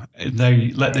grip of them. They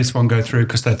let this one go through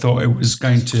because they thought it was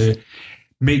going to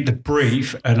meet the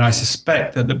brief, and I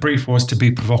suspect that the brief was to be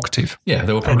provocative. Yeah,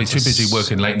 they were probably too busy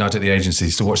working late night at the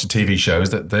agencies to watch the TV shows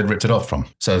that they'd ripped it off from.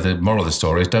 So the moral of the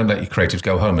story is don't let your creatives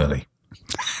go home early.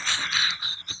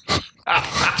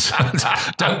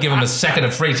 Don't give them a second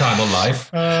of free time on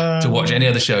life to watch any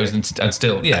other shows and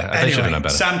still, they should have known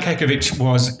better. Sam Kekovich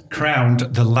was crowned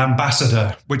the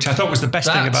Lambassador, which I thought was the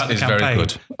best thing about the campaign. Very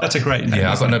good. That's a great name.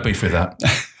 Yeah, I've got no beef with that.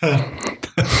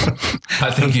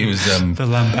 I think he was the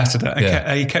ambassador.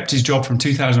 Yeah. He kept his job from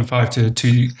 2005 to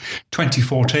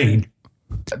 2014.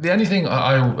 The only thing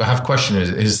I have question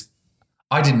is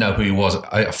I didn't know who he was.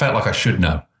 I felt like I should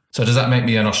know. So does that make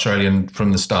me an Australian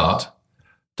from the start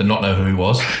to not know who he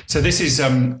was? So this is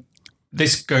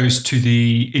this goes to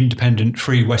the independent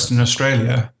Free Western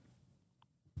Australia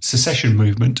secession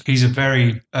movement. He's a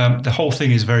very the whole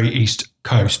thing is very East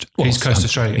Coast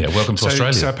Australia. Yeah, welcome to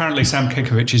Australia. So apparently Sam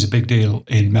Kekovich is a big deal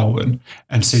in Melbourne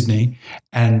and Sydney,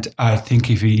 and I think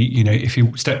if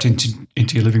he stepped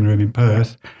into your living room in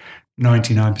Perth,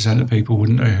 99% of people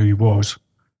wouldn't know who he was.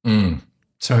 Mm.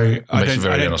 So I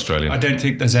don't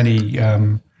think there's any.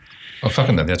 Oh,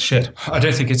 fucking that! That's shit. I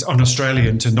don't think it's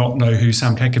un-Australian to not know who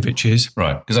Sam Kekovich is.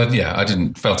 Right, because I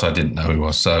didn't know who he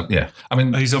was. So yeah, I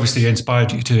mean, he's obviously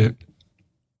inspired you to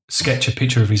sketch a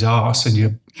picture of his arse in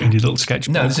your little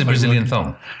sketchbook. No, this is a Brazilian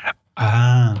thong.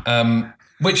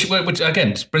 Which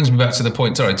again brings me back to the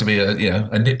point. Sorry to be a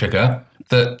nitpicker.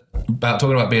 That about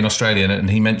talking about being Australian, and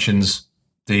he mentions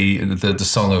the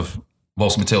song of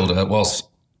Waltz Matilda whilst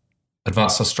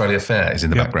Advanced Australia Fair is in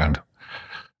the background.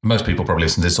 Most people probably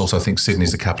listen to this also think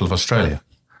Sydney's the capital of Australia.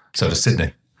 So does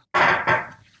Sydney.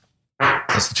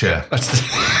 That's the chair.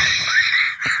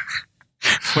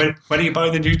 When are you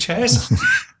buying the new chairs?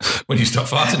 When you stop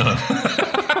farting on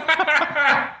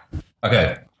them.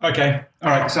 Okay. All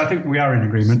right. So I think we are in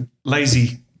agreement.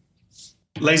 Lazy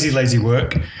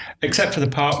work, except for the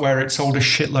part where it sold a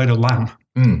shitload of lamb.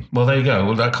 Well, there you go.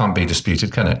 Well, that can't be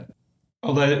disputed, can it?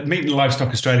 Although Meat and Livestock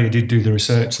Australia did do the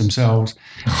research themselves.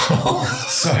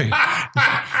 So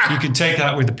you can take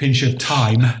that with a pinch of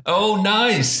thyme. Oh,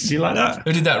 nice. Do you like that?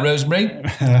 Who did that, Rosemary?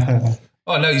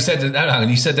 Oh, no, you said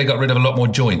they got rid of a lot more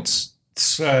joints.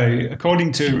 So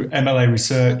according to MLA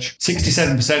research,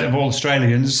 67% of all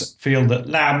Australians feel that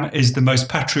lamb is the most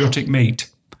patriotic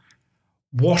meat.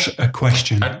 What a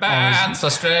question. Advanced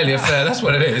Australia Fair, that's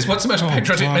what it is. What's the most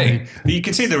patriotic meat? You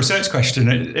can see the research question.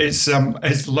 It's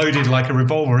loaded like a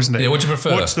revolver, isn't it? Yeah, what do you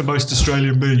prefer? What's the most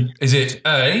Australian meat? Is it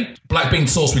A, black bean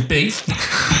sauce with beef?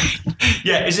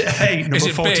 Yeah, is it A, number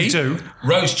 42? B,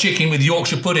 roast chicken with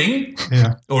Yorkshire pudding?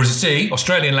 Yeah. Or is it C,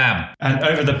 Australian lamb? And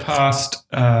over the past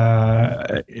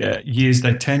years,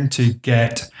 they tend to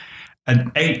get an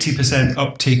 80%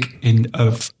 uptick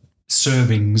of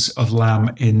servings of lamb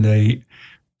in the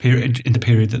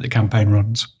period that the campaign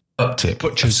runs. Uptick.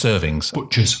 Butchers. Servings.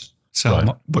 Butchers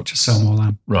sell more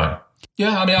lamb. Right.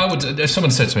 Yeah, I mean, I would. If someone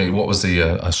said to me, what was the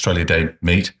Australia Day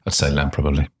meat? I'd say lamb,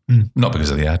 probably. Not because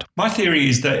of the ad. My theory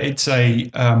is that it's a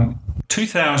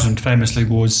 2000 famously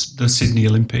was the Sydney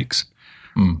Olympics,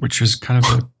 which was kind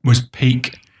of was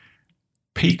peak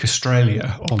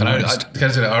Australia almost.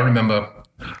 I remember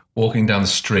walking down the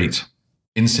street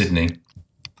in Sydney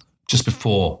just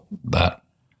before that,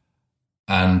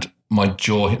 and my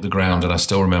jaw hit the ground, and I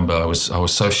still remember I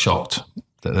was so shocked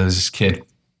that there was this kid,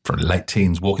 probably late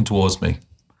teens, walking towards me,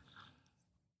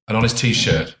 and on his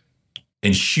T-shirt,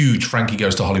 in huge Frankie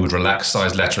Goes to Hollywood relaxed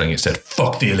size lettering, it said,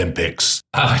 "Fuck the Olympics."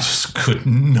 I just could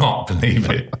not believe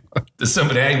it. That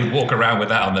somebody would walk around with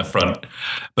that on their front.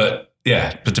 But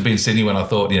to be in Sydney when I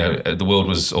thought, the world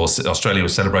was, or Australia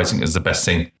was celebrating it as the best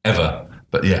thing ever.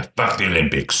 But yeah, fuck the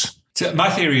Olympics. So my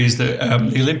theory is that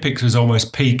the Olympics was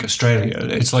almost peak Australia.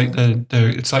 It's like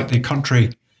the country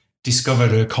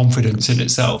discovered a confidence in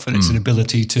itself and its an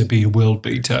ability to be a world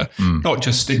beater, not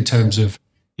just in terms of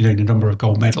the number of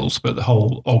gold medals, but the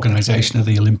whole organisation of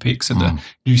the Olympics and the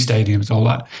new stadiums, all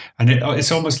that. And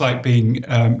it's almost like being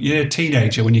a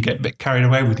teenager when you get a bit carried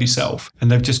away with yourself, and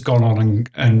they've just gone on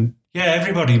and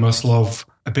everybody must love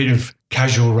a bit of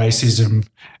casual racism,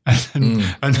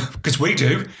 and because we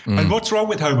do. And what's wrong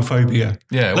with homophobia?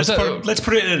 Yeah, let's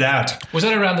put it in an ad. Was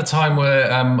that around the time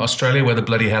where Australia, where the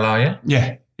bloody hell are you?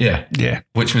 Yeah.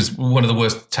 Which was one of the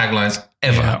worst taglines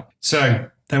ever. Yeah. So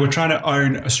they were trying to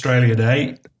own Australia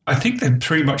Day. I think they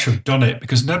pretty much have done it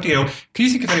because nobody else. Can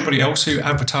you think of anybody else who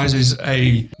advertises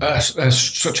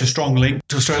such a strong link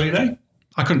to Australia Day?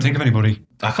 I couldn't think of anybody.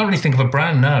 I can't really think of a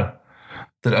brand now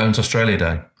that owns Australia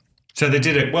Day. So they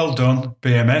did it. Well done,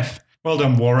 BMF. Well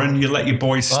done, Warren. You let your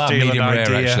boys steal an idea. Medium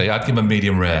rare, actually. I'd give them a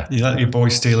medium rare. You let your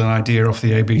boys steal an idea off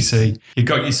the ABC. You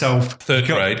got yourself third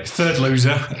grade. Third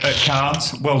loser at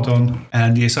cards. Well done.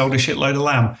 And you sold a shitload of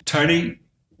lamb. Tony,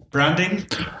 branding,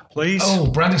 please. Oh,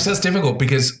 branding. So that's difficult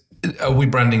because are we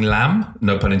branding lamb?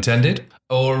 No pun intended.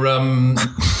 Or make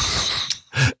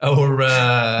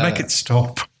it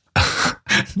stop.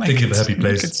 Think of a happy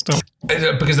place. Make it stop.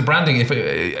 Because the branding, if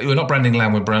we're not branding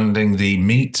lamb, we're branding the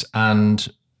meat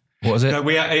and What is it? No,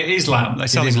 it is lamb. They're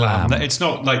selling is lamb. lamb. It's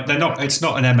not like it's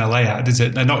not an MLA ad, is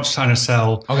it? They're not trying to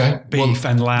sell beef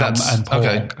and lamb and pork.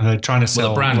 Okay. They're trying to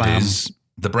sell lamb.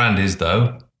 The brand is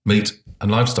though meat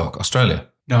and livestock Australia.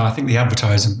 No, I think the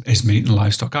advertising is meat and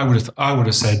livestock. I would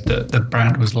have said that the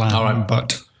brand was lamb. All right.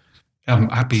 But I'm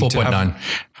happy 4.9.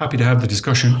 Happy to have the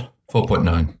discussion.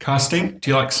 4.9. Casting,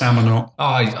 do you like Sam or not? Oh,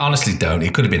 I honestly don't.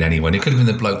 It could have been anyone. It could have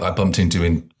been the bloke I bumped into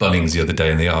in Bunnings the other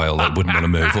day in the aisle that wouldn't want to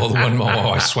move, or the one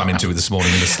I swam into this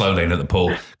morning in the slow lane at the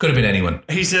pool. Could have been anyone.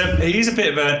 He's a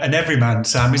bit of an everyman,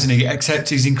 Sam, isn't he? Except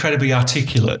he's incredibly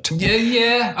articulate.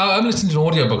 Yeah. I'm listening to an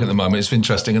audiobook at the moment. It's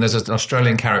interesting, and there's an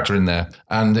Australian character in there,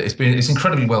 and it's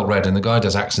incredibly well read, and the guy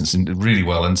does accents really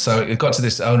well. And so it got to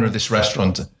this owner of this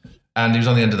restaurant. And he was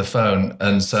on the end of the phone,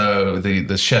 and so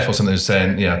the chef or something was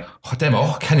saying, oh,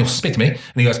 Demo, can you speak to me? And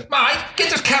he goes, Mike, get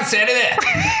those cats out of there.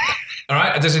 All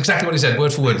right, that's exactly what he said,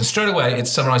 word for word. And straight away, it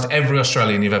summarised every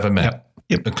Australian you've ever met,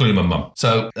 including my mum.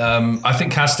 So I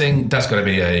think casting, that's got to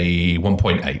be a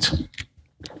 1.8.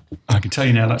 I can tell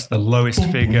you now, that's the lowest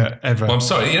figure ever. Well, I'm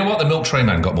sorry, you know what? The Milk Tray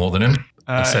Man got more than him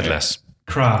and said less.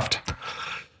 Kraft,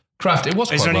 it was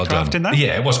quite well done. Is there any craft in that?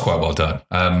 Yeah, it was quite well done.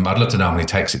 I'd love to know how many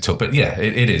takes it took, but yeah,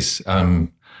 it is.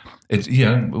 As we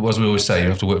always say, you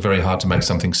have to work very hard to make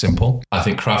something simple. I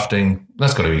think crafting,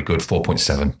 that's got to be a good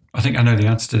 4.7. I think I know the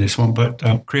answer to this one, but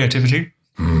creativity?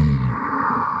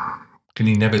 Can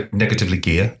you never negatively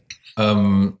gear?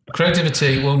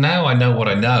 Creativity, well, now I know what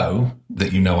I know,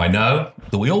 that I know,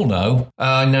 that we all know.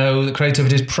 I know that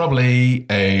creativity is probably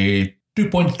a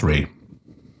 2.3.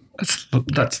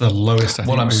 That's the lowest. I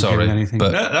think I'm sorry,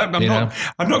 but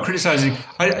I'm not criticising.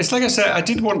 It's like I said,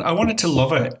 I wanted to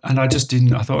love it, and I just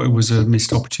didn't. I thought it was a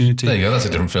missed opportunity. There you go. That's a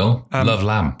different film. Love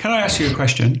Lamb. Can I ask you a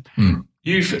question?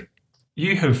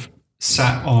 You have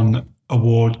sat on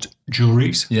award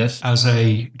juries, yes, as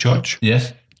a judge,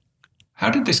 yes.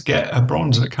 How did this get a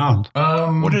bronze at Cannes?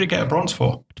 What did it get a bronze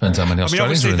for? Depends how many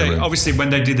Australians are in the room. Obviously, when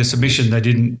they did the submission, they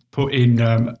didn't put in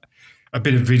a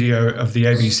bit of video of the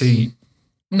ABC.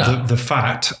 No. The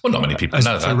fact. Well, not many people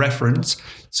know that. For reference.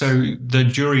 So the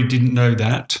jury didn't know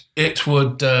that. It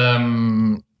would, it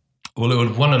would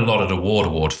have won a lot at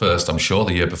award first, I'm sure,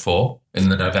 the year before, in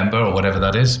the November or whatever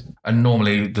that is. And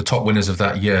normally the top winners of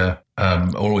that year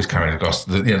are always carrying across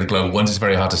the global ones. It's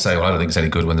very hard to say, well, I don't think it's any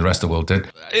good when the rest of the world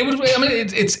did.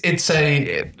 It's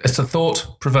a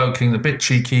thought-provoking, a bit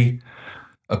cheeky,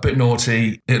 a bit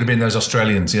naughty. It would have been those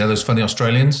Australians, those funny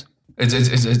Australians. It's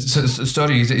a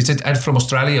story. Is it Ed from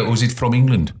Australia or is it from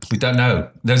England? We don't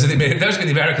know. Those are the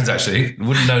Americans, actually.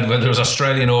 Wouldn't know whether it was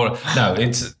Australian or no.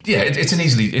 It's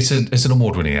an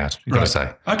award-winning ad. You've got to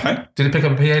say. Okay. Did it pick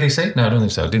up a PADC? No, I don't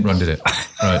think so. It didn't run, did it?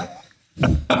 Right.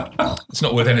 It's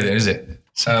not worth anything, is it?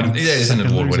 It is an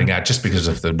award-winning ad just because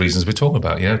of the reasons we're talking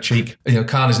about. Cheek.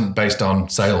 Cannes isn't based on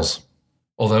sales.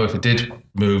 Although if it did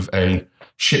move a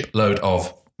shipload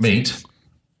of meat,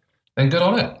 then good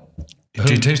on it.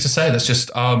 Who's to say? That's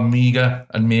just our meagre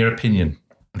and mere opinion.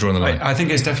 I'm drawing the line. I think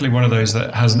it's definitely one of those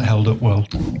that hasn't held up well.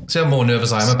 See how more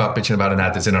nervous I am about bitching about an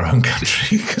ad that's in our own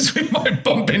country, because we might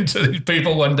bump into these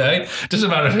people one day. Doesn't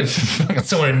matter if it's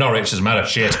somewhere in Norwich, doesn't matter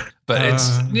shit. But it's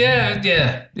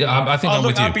I think I'm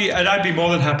with you. I'd be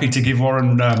more than happy to give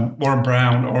Warren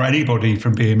Brown or anybody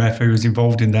from BMF who was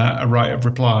involved in that a right of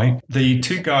reply. The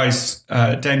two guys,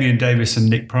 Damien Davis and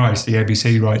Nick Price, the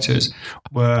ABC writers,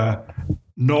 were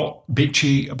not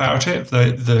bitchy about it.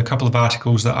 The couple of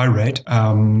articles that I read,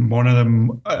 one of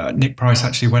them, Nick Price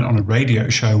actually went on a radio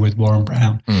show with Warren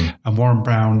Brown, and Warren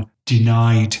Brown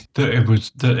denied that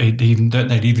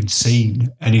they'd even seen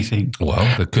anything.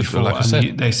 Well, they could, like I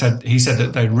said. He said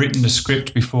that they'd written the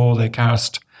script before they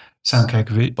cast Sam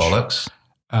Kekovich. Bollocks.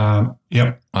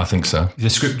 Yep. I think so. The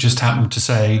script just happened to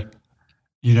say,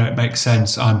 it makes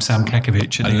sense. I'm Sam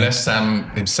Kekovich. Unless Sam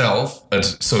himself had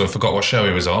sort of forgot what show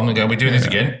he was on and going, we're doing this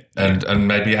again. And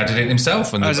maybe added it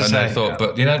himself. And they thought,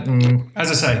 but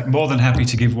As I say, more than happy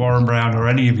to give Warren Brown or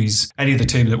any of the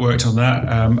team that worked on that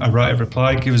a right of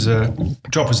reply.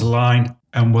 Drop us a line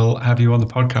and we'll have you on the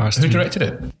podcast. Who directed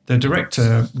it? The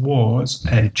director was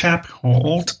a chap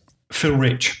called Phil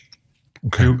Rich,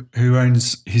 who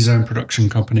owns his own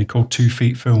production company called 2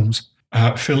 Feet Films.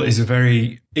 Phil is a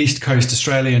very East Coast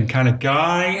Australian kind of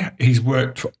guy. He's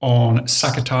worked on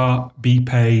Sakatar,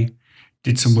 BPay,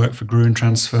 did some work for Gruen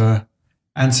Transfer,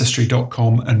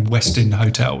 Ancestry.com and Westin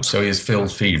Hotels. So he is Phil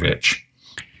Fee Rich.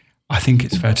 I think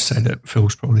it's fair to say that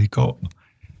Phil's probably got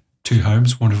 2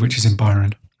 homes, one of which is in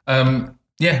Byron. I'm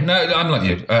like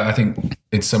you. I think,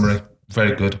 in summary,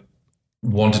 very good.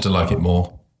 Wanted to like it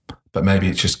more, but maybe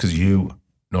it's just because you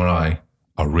nor I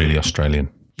are really Australian.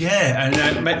 Yeah, and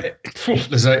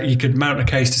you could mount a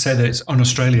case to say that it's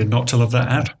un-Australian not to love that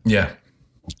ad. Yeah,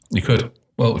 you could.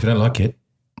 Well, if you don't like it,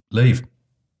 leave.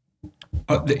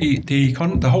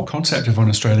 The whole concept of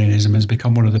un-Australianism has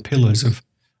become one of the pillars of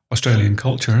Australian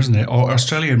culture, isn't it? Or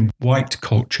Australian white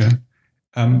culture.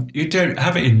 You don't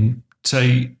have it in,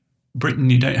 say, Britain.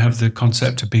 You don't have the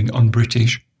concept of being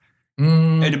un-British.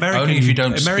 In America, only if you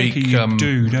don't America, speak. You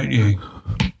do, don't you?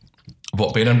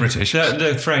 What, being un-British?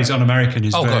 The phrase un-American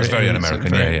is it's very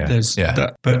un-American.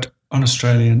 Yeah. But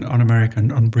un-Australian,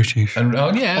 un-American, un-British, and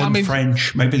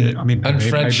un-French. Maybe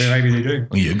French. Maybe they do.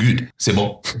 Oh, yeah, good. C'est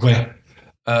bon. Well,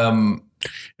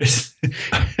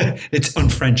 it's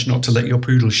un-French not to let your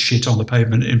poodle shit on the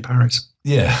pavement in Paris.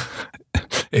 Yeah.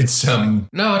 It's no,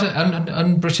 I don't.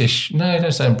 Un-British. No,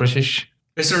 don't say un-British.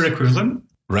 Is there an equivalent?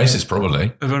 Racist,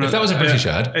 probably. If that was a British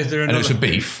ad and it was for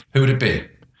beef, who would it be?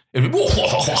 It would be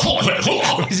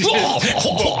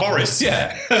Boris.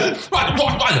 Yeah.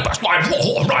 Right, the best. Right,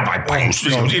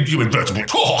 you invertible.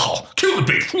 Kill the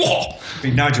beef. It'd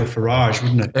be Nigel Farage,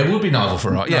 wouldn't it? It would be Nigel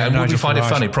Farage. Yeah, and would you find it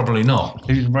funny? Probably not.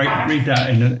 Read that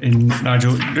in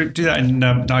Nigel. Do that in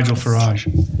Nigel Farage.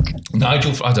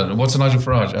 Nigel, I don't know. What's a Nigel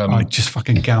Farage? Just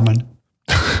fucking gammon.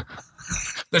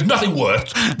 There's nothing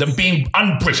worse than being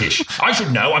un-British. I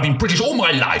should know. I've been British all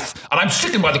my life, and I'm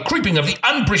sickened by the creeping of the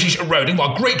un-British eroding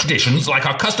our great traditions like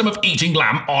our custom of eating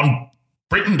lamb on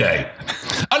Britain Day.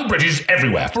 Un-British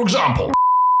everywhere. For example,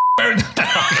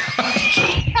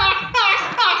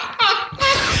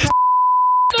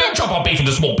 don't chop our beef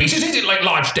into small pieces. Eat it like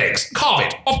large steaks. Carve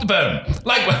it off the bone,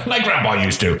 like Grandma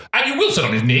used to. And you will sit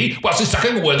on his knee whilst he's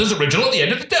sucking a Werther's original at the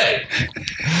end of the day.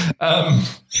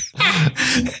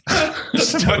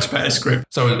 That's a much better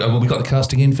script. So we got the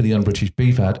casting in for the un-British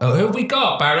beef ad. Oh, who have we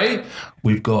got, Barry?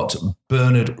 We've got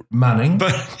Bernard Manning.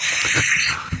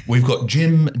 We've got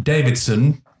Jim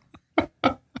Davidson.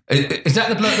 Is that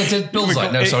the bloke that did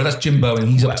Bullseye? No, sorry, that's Jim Bowen.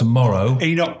 He's up tomorrow.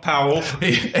 Enoch Powell.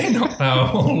 Sorry,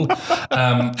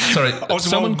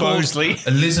 someone Mosley. Called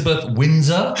Elizabeth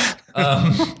Windsor.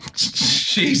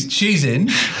 She's in.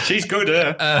 She's good,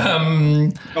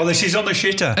 although she's on the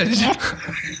shitter.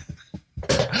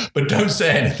 But don't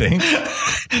say anything.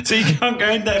 So you can't go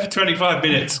in there for 25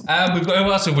 minutes. We've got, who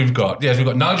else have we got? Yes, we've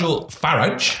got Nigel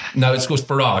Farage. No, it's called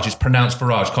Farage. It's pronounced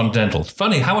Farage, Continental.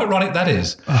 Funny how ironic that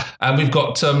is. And we've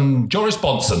got Joris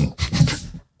Bonson.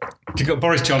 You've got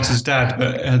Boris Johnson's dad,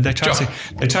 but they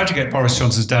tried to get Boris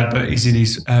Johnson's dad, but he's in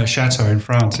his chateau in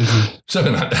France, isn't he?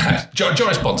 Something like that.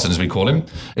 Joris Bonson, as we call him.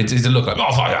 It's a look like,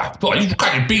 you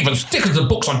can't beef as thick as the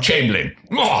books on Chamberlain.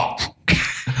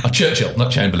 Churchill,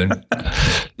 not Chamberlain.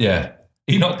 Yeah.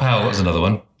 Enoch Powell was another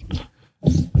one.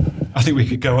 I think we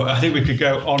could go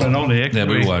on and on here. Yeah,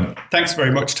 but we won't. Thanks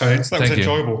very much, Tones. That was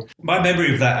enjoyable. My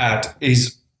memory of that ad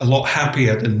is a lot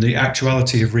happier than the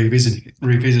actuality of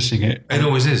revisiting it. It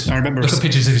always is. I remember look at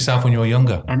pictures of yourself when you were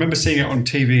younger. I remember seeing it on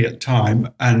TV at the time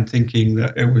and thinking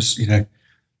that it was,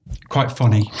 quite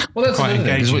funny, quite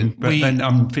engaging. But then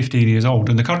I'm 15 years old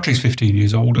and the country's 15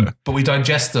 years older. But we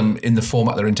digest them in the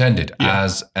format they're intended,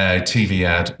 as a TV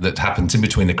ad that happens in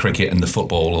between the cricket and the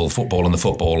football, or the football and the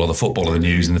football, or the football and the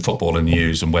news and the football and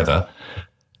news and weather.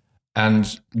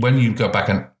 And when you go back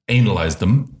and analyse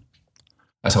them,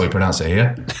 that's how we pronounce it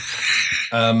here.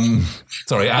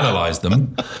 Analyse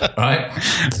them, right?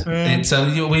 It's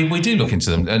we do look into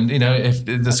them, and if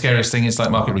the scariest thing is like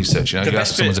market research. You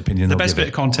ask someone's opinion. The best bit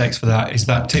of context for that is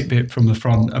that tidbit from the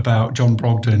front about John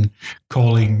Brogden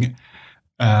calling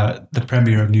the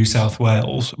Premier of New South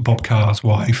Wales, Bob Carr's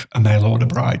wife, a mail order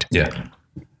bride. Yeah.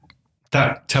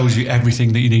 That tells you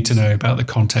everything that you need to know about the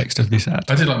context of this ad.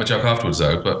 I did like my joke afterwards,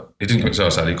 though, but it didn't go so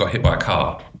sad. He got hit by a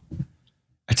car.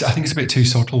 I think it's a bit too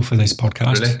subtle for this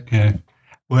podcast. Really? Yeah.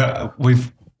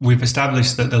 We've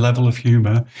established that the level of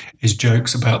humour is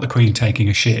jokes about the Queen taking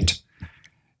a shit.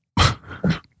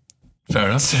 Fair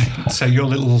enough. So your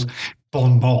little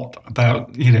bon mot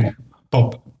about,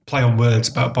 Bob, play on words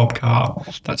about Bob Carr,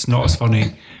 that's not as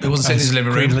funny. It wasn't as in his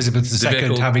living room. Queen Elizabeth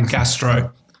II having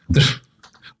gastro.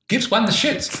 Gives one the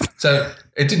shits. So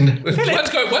it didn't. One's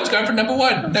going for number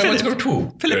one. No, one's going for two.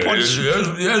 Philip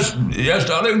yes,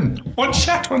 darling. One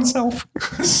shat oneself.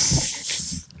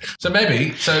 So don't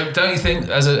you think,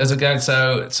 as a gag,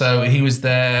 so he was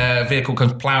there, vehicle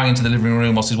comes ploughing into the living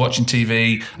room whilst he's watching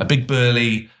TV, a big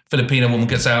burly Filipino woman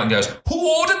gets out and goes,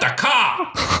 "Who ordered the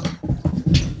car?"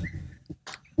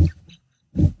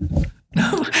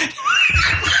 No.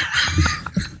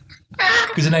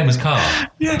 Because her name was Carr.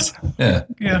 Yes. Yeah.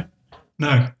 Yeah.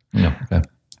 No. No. Okay.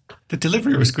 The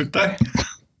delivery was good though.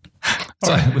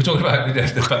 So we're talking about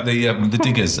the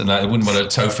diggers, and I wouldn't want a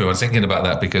tofu. I was thinking about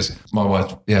that because my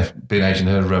wife, being Asian,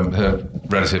 her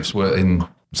relatives were in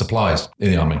supplies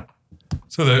in the army.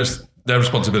 So there's their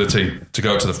responsibility to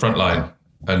go to the front line,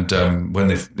 and when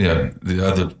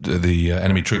the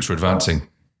enemy troops were advancing,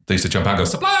 they used to jump out and go,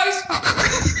 "Supplies!"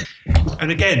 And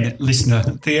again, listener,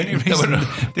 the only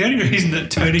reason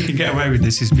that Tony can get away with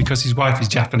this is because his wife is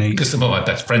Japanese. Because some of my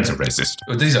best friends are racist.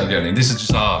 These aren't going in. This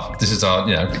is our,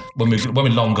 when we're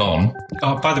long gone.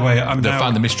 Oh, by the way, they'll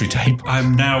find the mystery tape.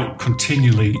 I'm now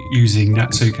continually using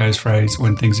Natsuko's phrase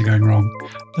when things are going wrong,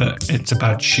 that it's a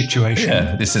bad situation.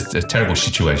 Yeah, this is a terrible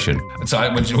situation. And so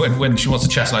when she wants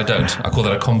to chat and I don't, I call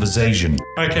that a conversation.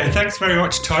 Okay, thanks very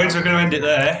much, Toads. We're going to end it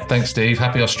there. Thanks, Steve.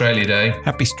 Happy Australia Day.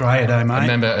 Happy Australia Day, mate.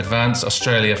 Remember, advance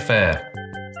Australia fair.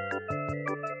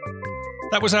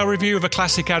 That was our review of a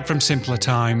classic ad from Simpler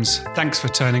Times. Thanks for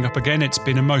turning up again. It's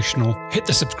been emotional. Hit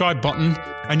the subscribe button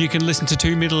and you can listen to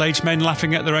two middle-aged men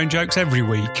laughing at their own jokes every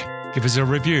week. Give us a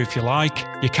review if you like.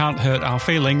 You can't hurt our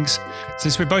feelings,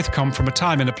 since we both come from a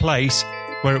time and a place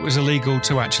where it was illegal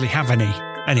to actually have any.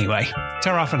 Anyway,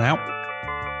 ta-ra for now.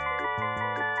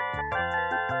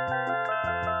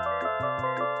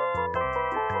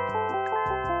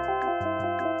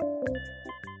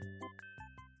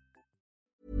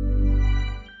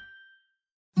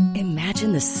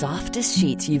 Imagine the softest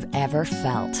sheets you've ever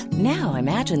felt. Now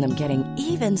imagine them getting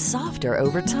even softer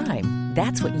over time.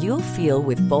 That's what you'll feel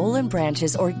with Boll &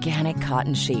 Branch's organic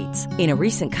cotton sheets. In a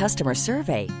recent customer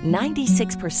survey,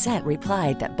 96%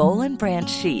 replied that Boll & Branch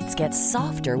sheets get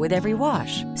softer with every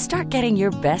wash. Start getting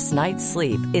your best night's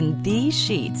sleep in these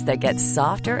sheets that get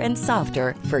softer and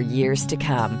softer for years to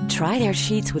come. Try their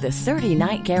sheets with a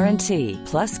 30-night guarantee.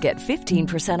 Plus, get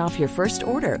 15% off your first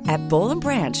order at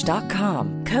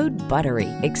bollandbranch.com. Code BUTTERY.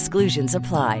 Exclusions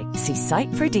apply. See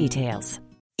site for details.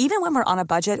 Even when we're on a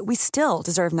budget, we still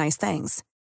deserve nice things.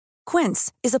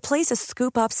 Quince is a place to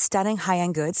scoop up stunning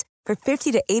high-end goods for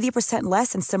 50 to 80%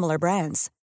 less than similar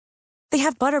brands. They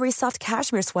have buttery soft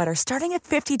cashmere sweaters starting at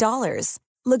 $50,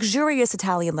 luxurious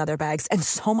Italian leather bags, and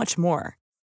so much more.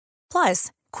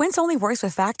 Plus, Quince only works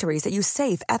with factories that use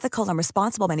safe, ethical, and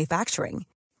responsible manufacturing.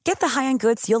 Get the high-end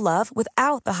goods you'll love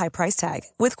without the high price tag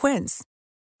with Quince.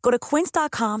 Go to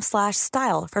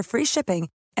quince.com/style for free shipping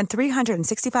and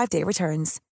 365-day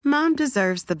returns. Mom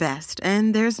deserves the best,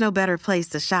 and there's no better place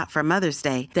to shop for Mother's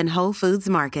Day than Whole Foods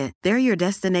Market. They're your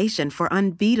destination for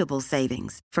unbeatable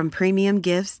savings, from premium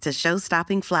gifts to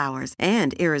show-stopping flowers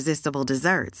and irresistible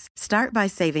desserts. Start by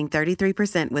saving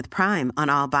 33% with Prime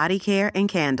on all body care and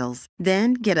candles.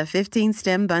 Then get a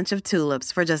 15-stem bunch of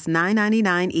tulips for just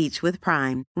 $9.99 each with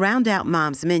Prime. Round out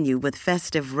Mom's menu with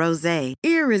festive rosé,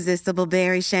 irresistible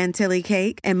berry chantilly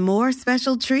cake, and more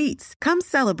special treats. Come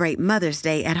celebrate Mother's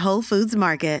Day at Whole Foods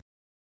Market.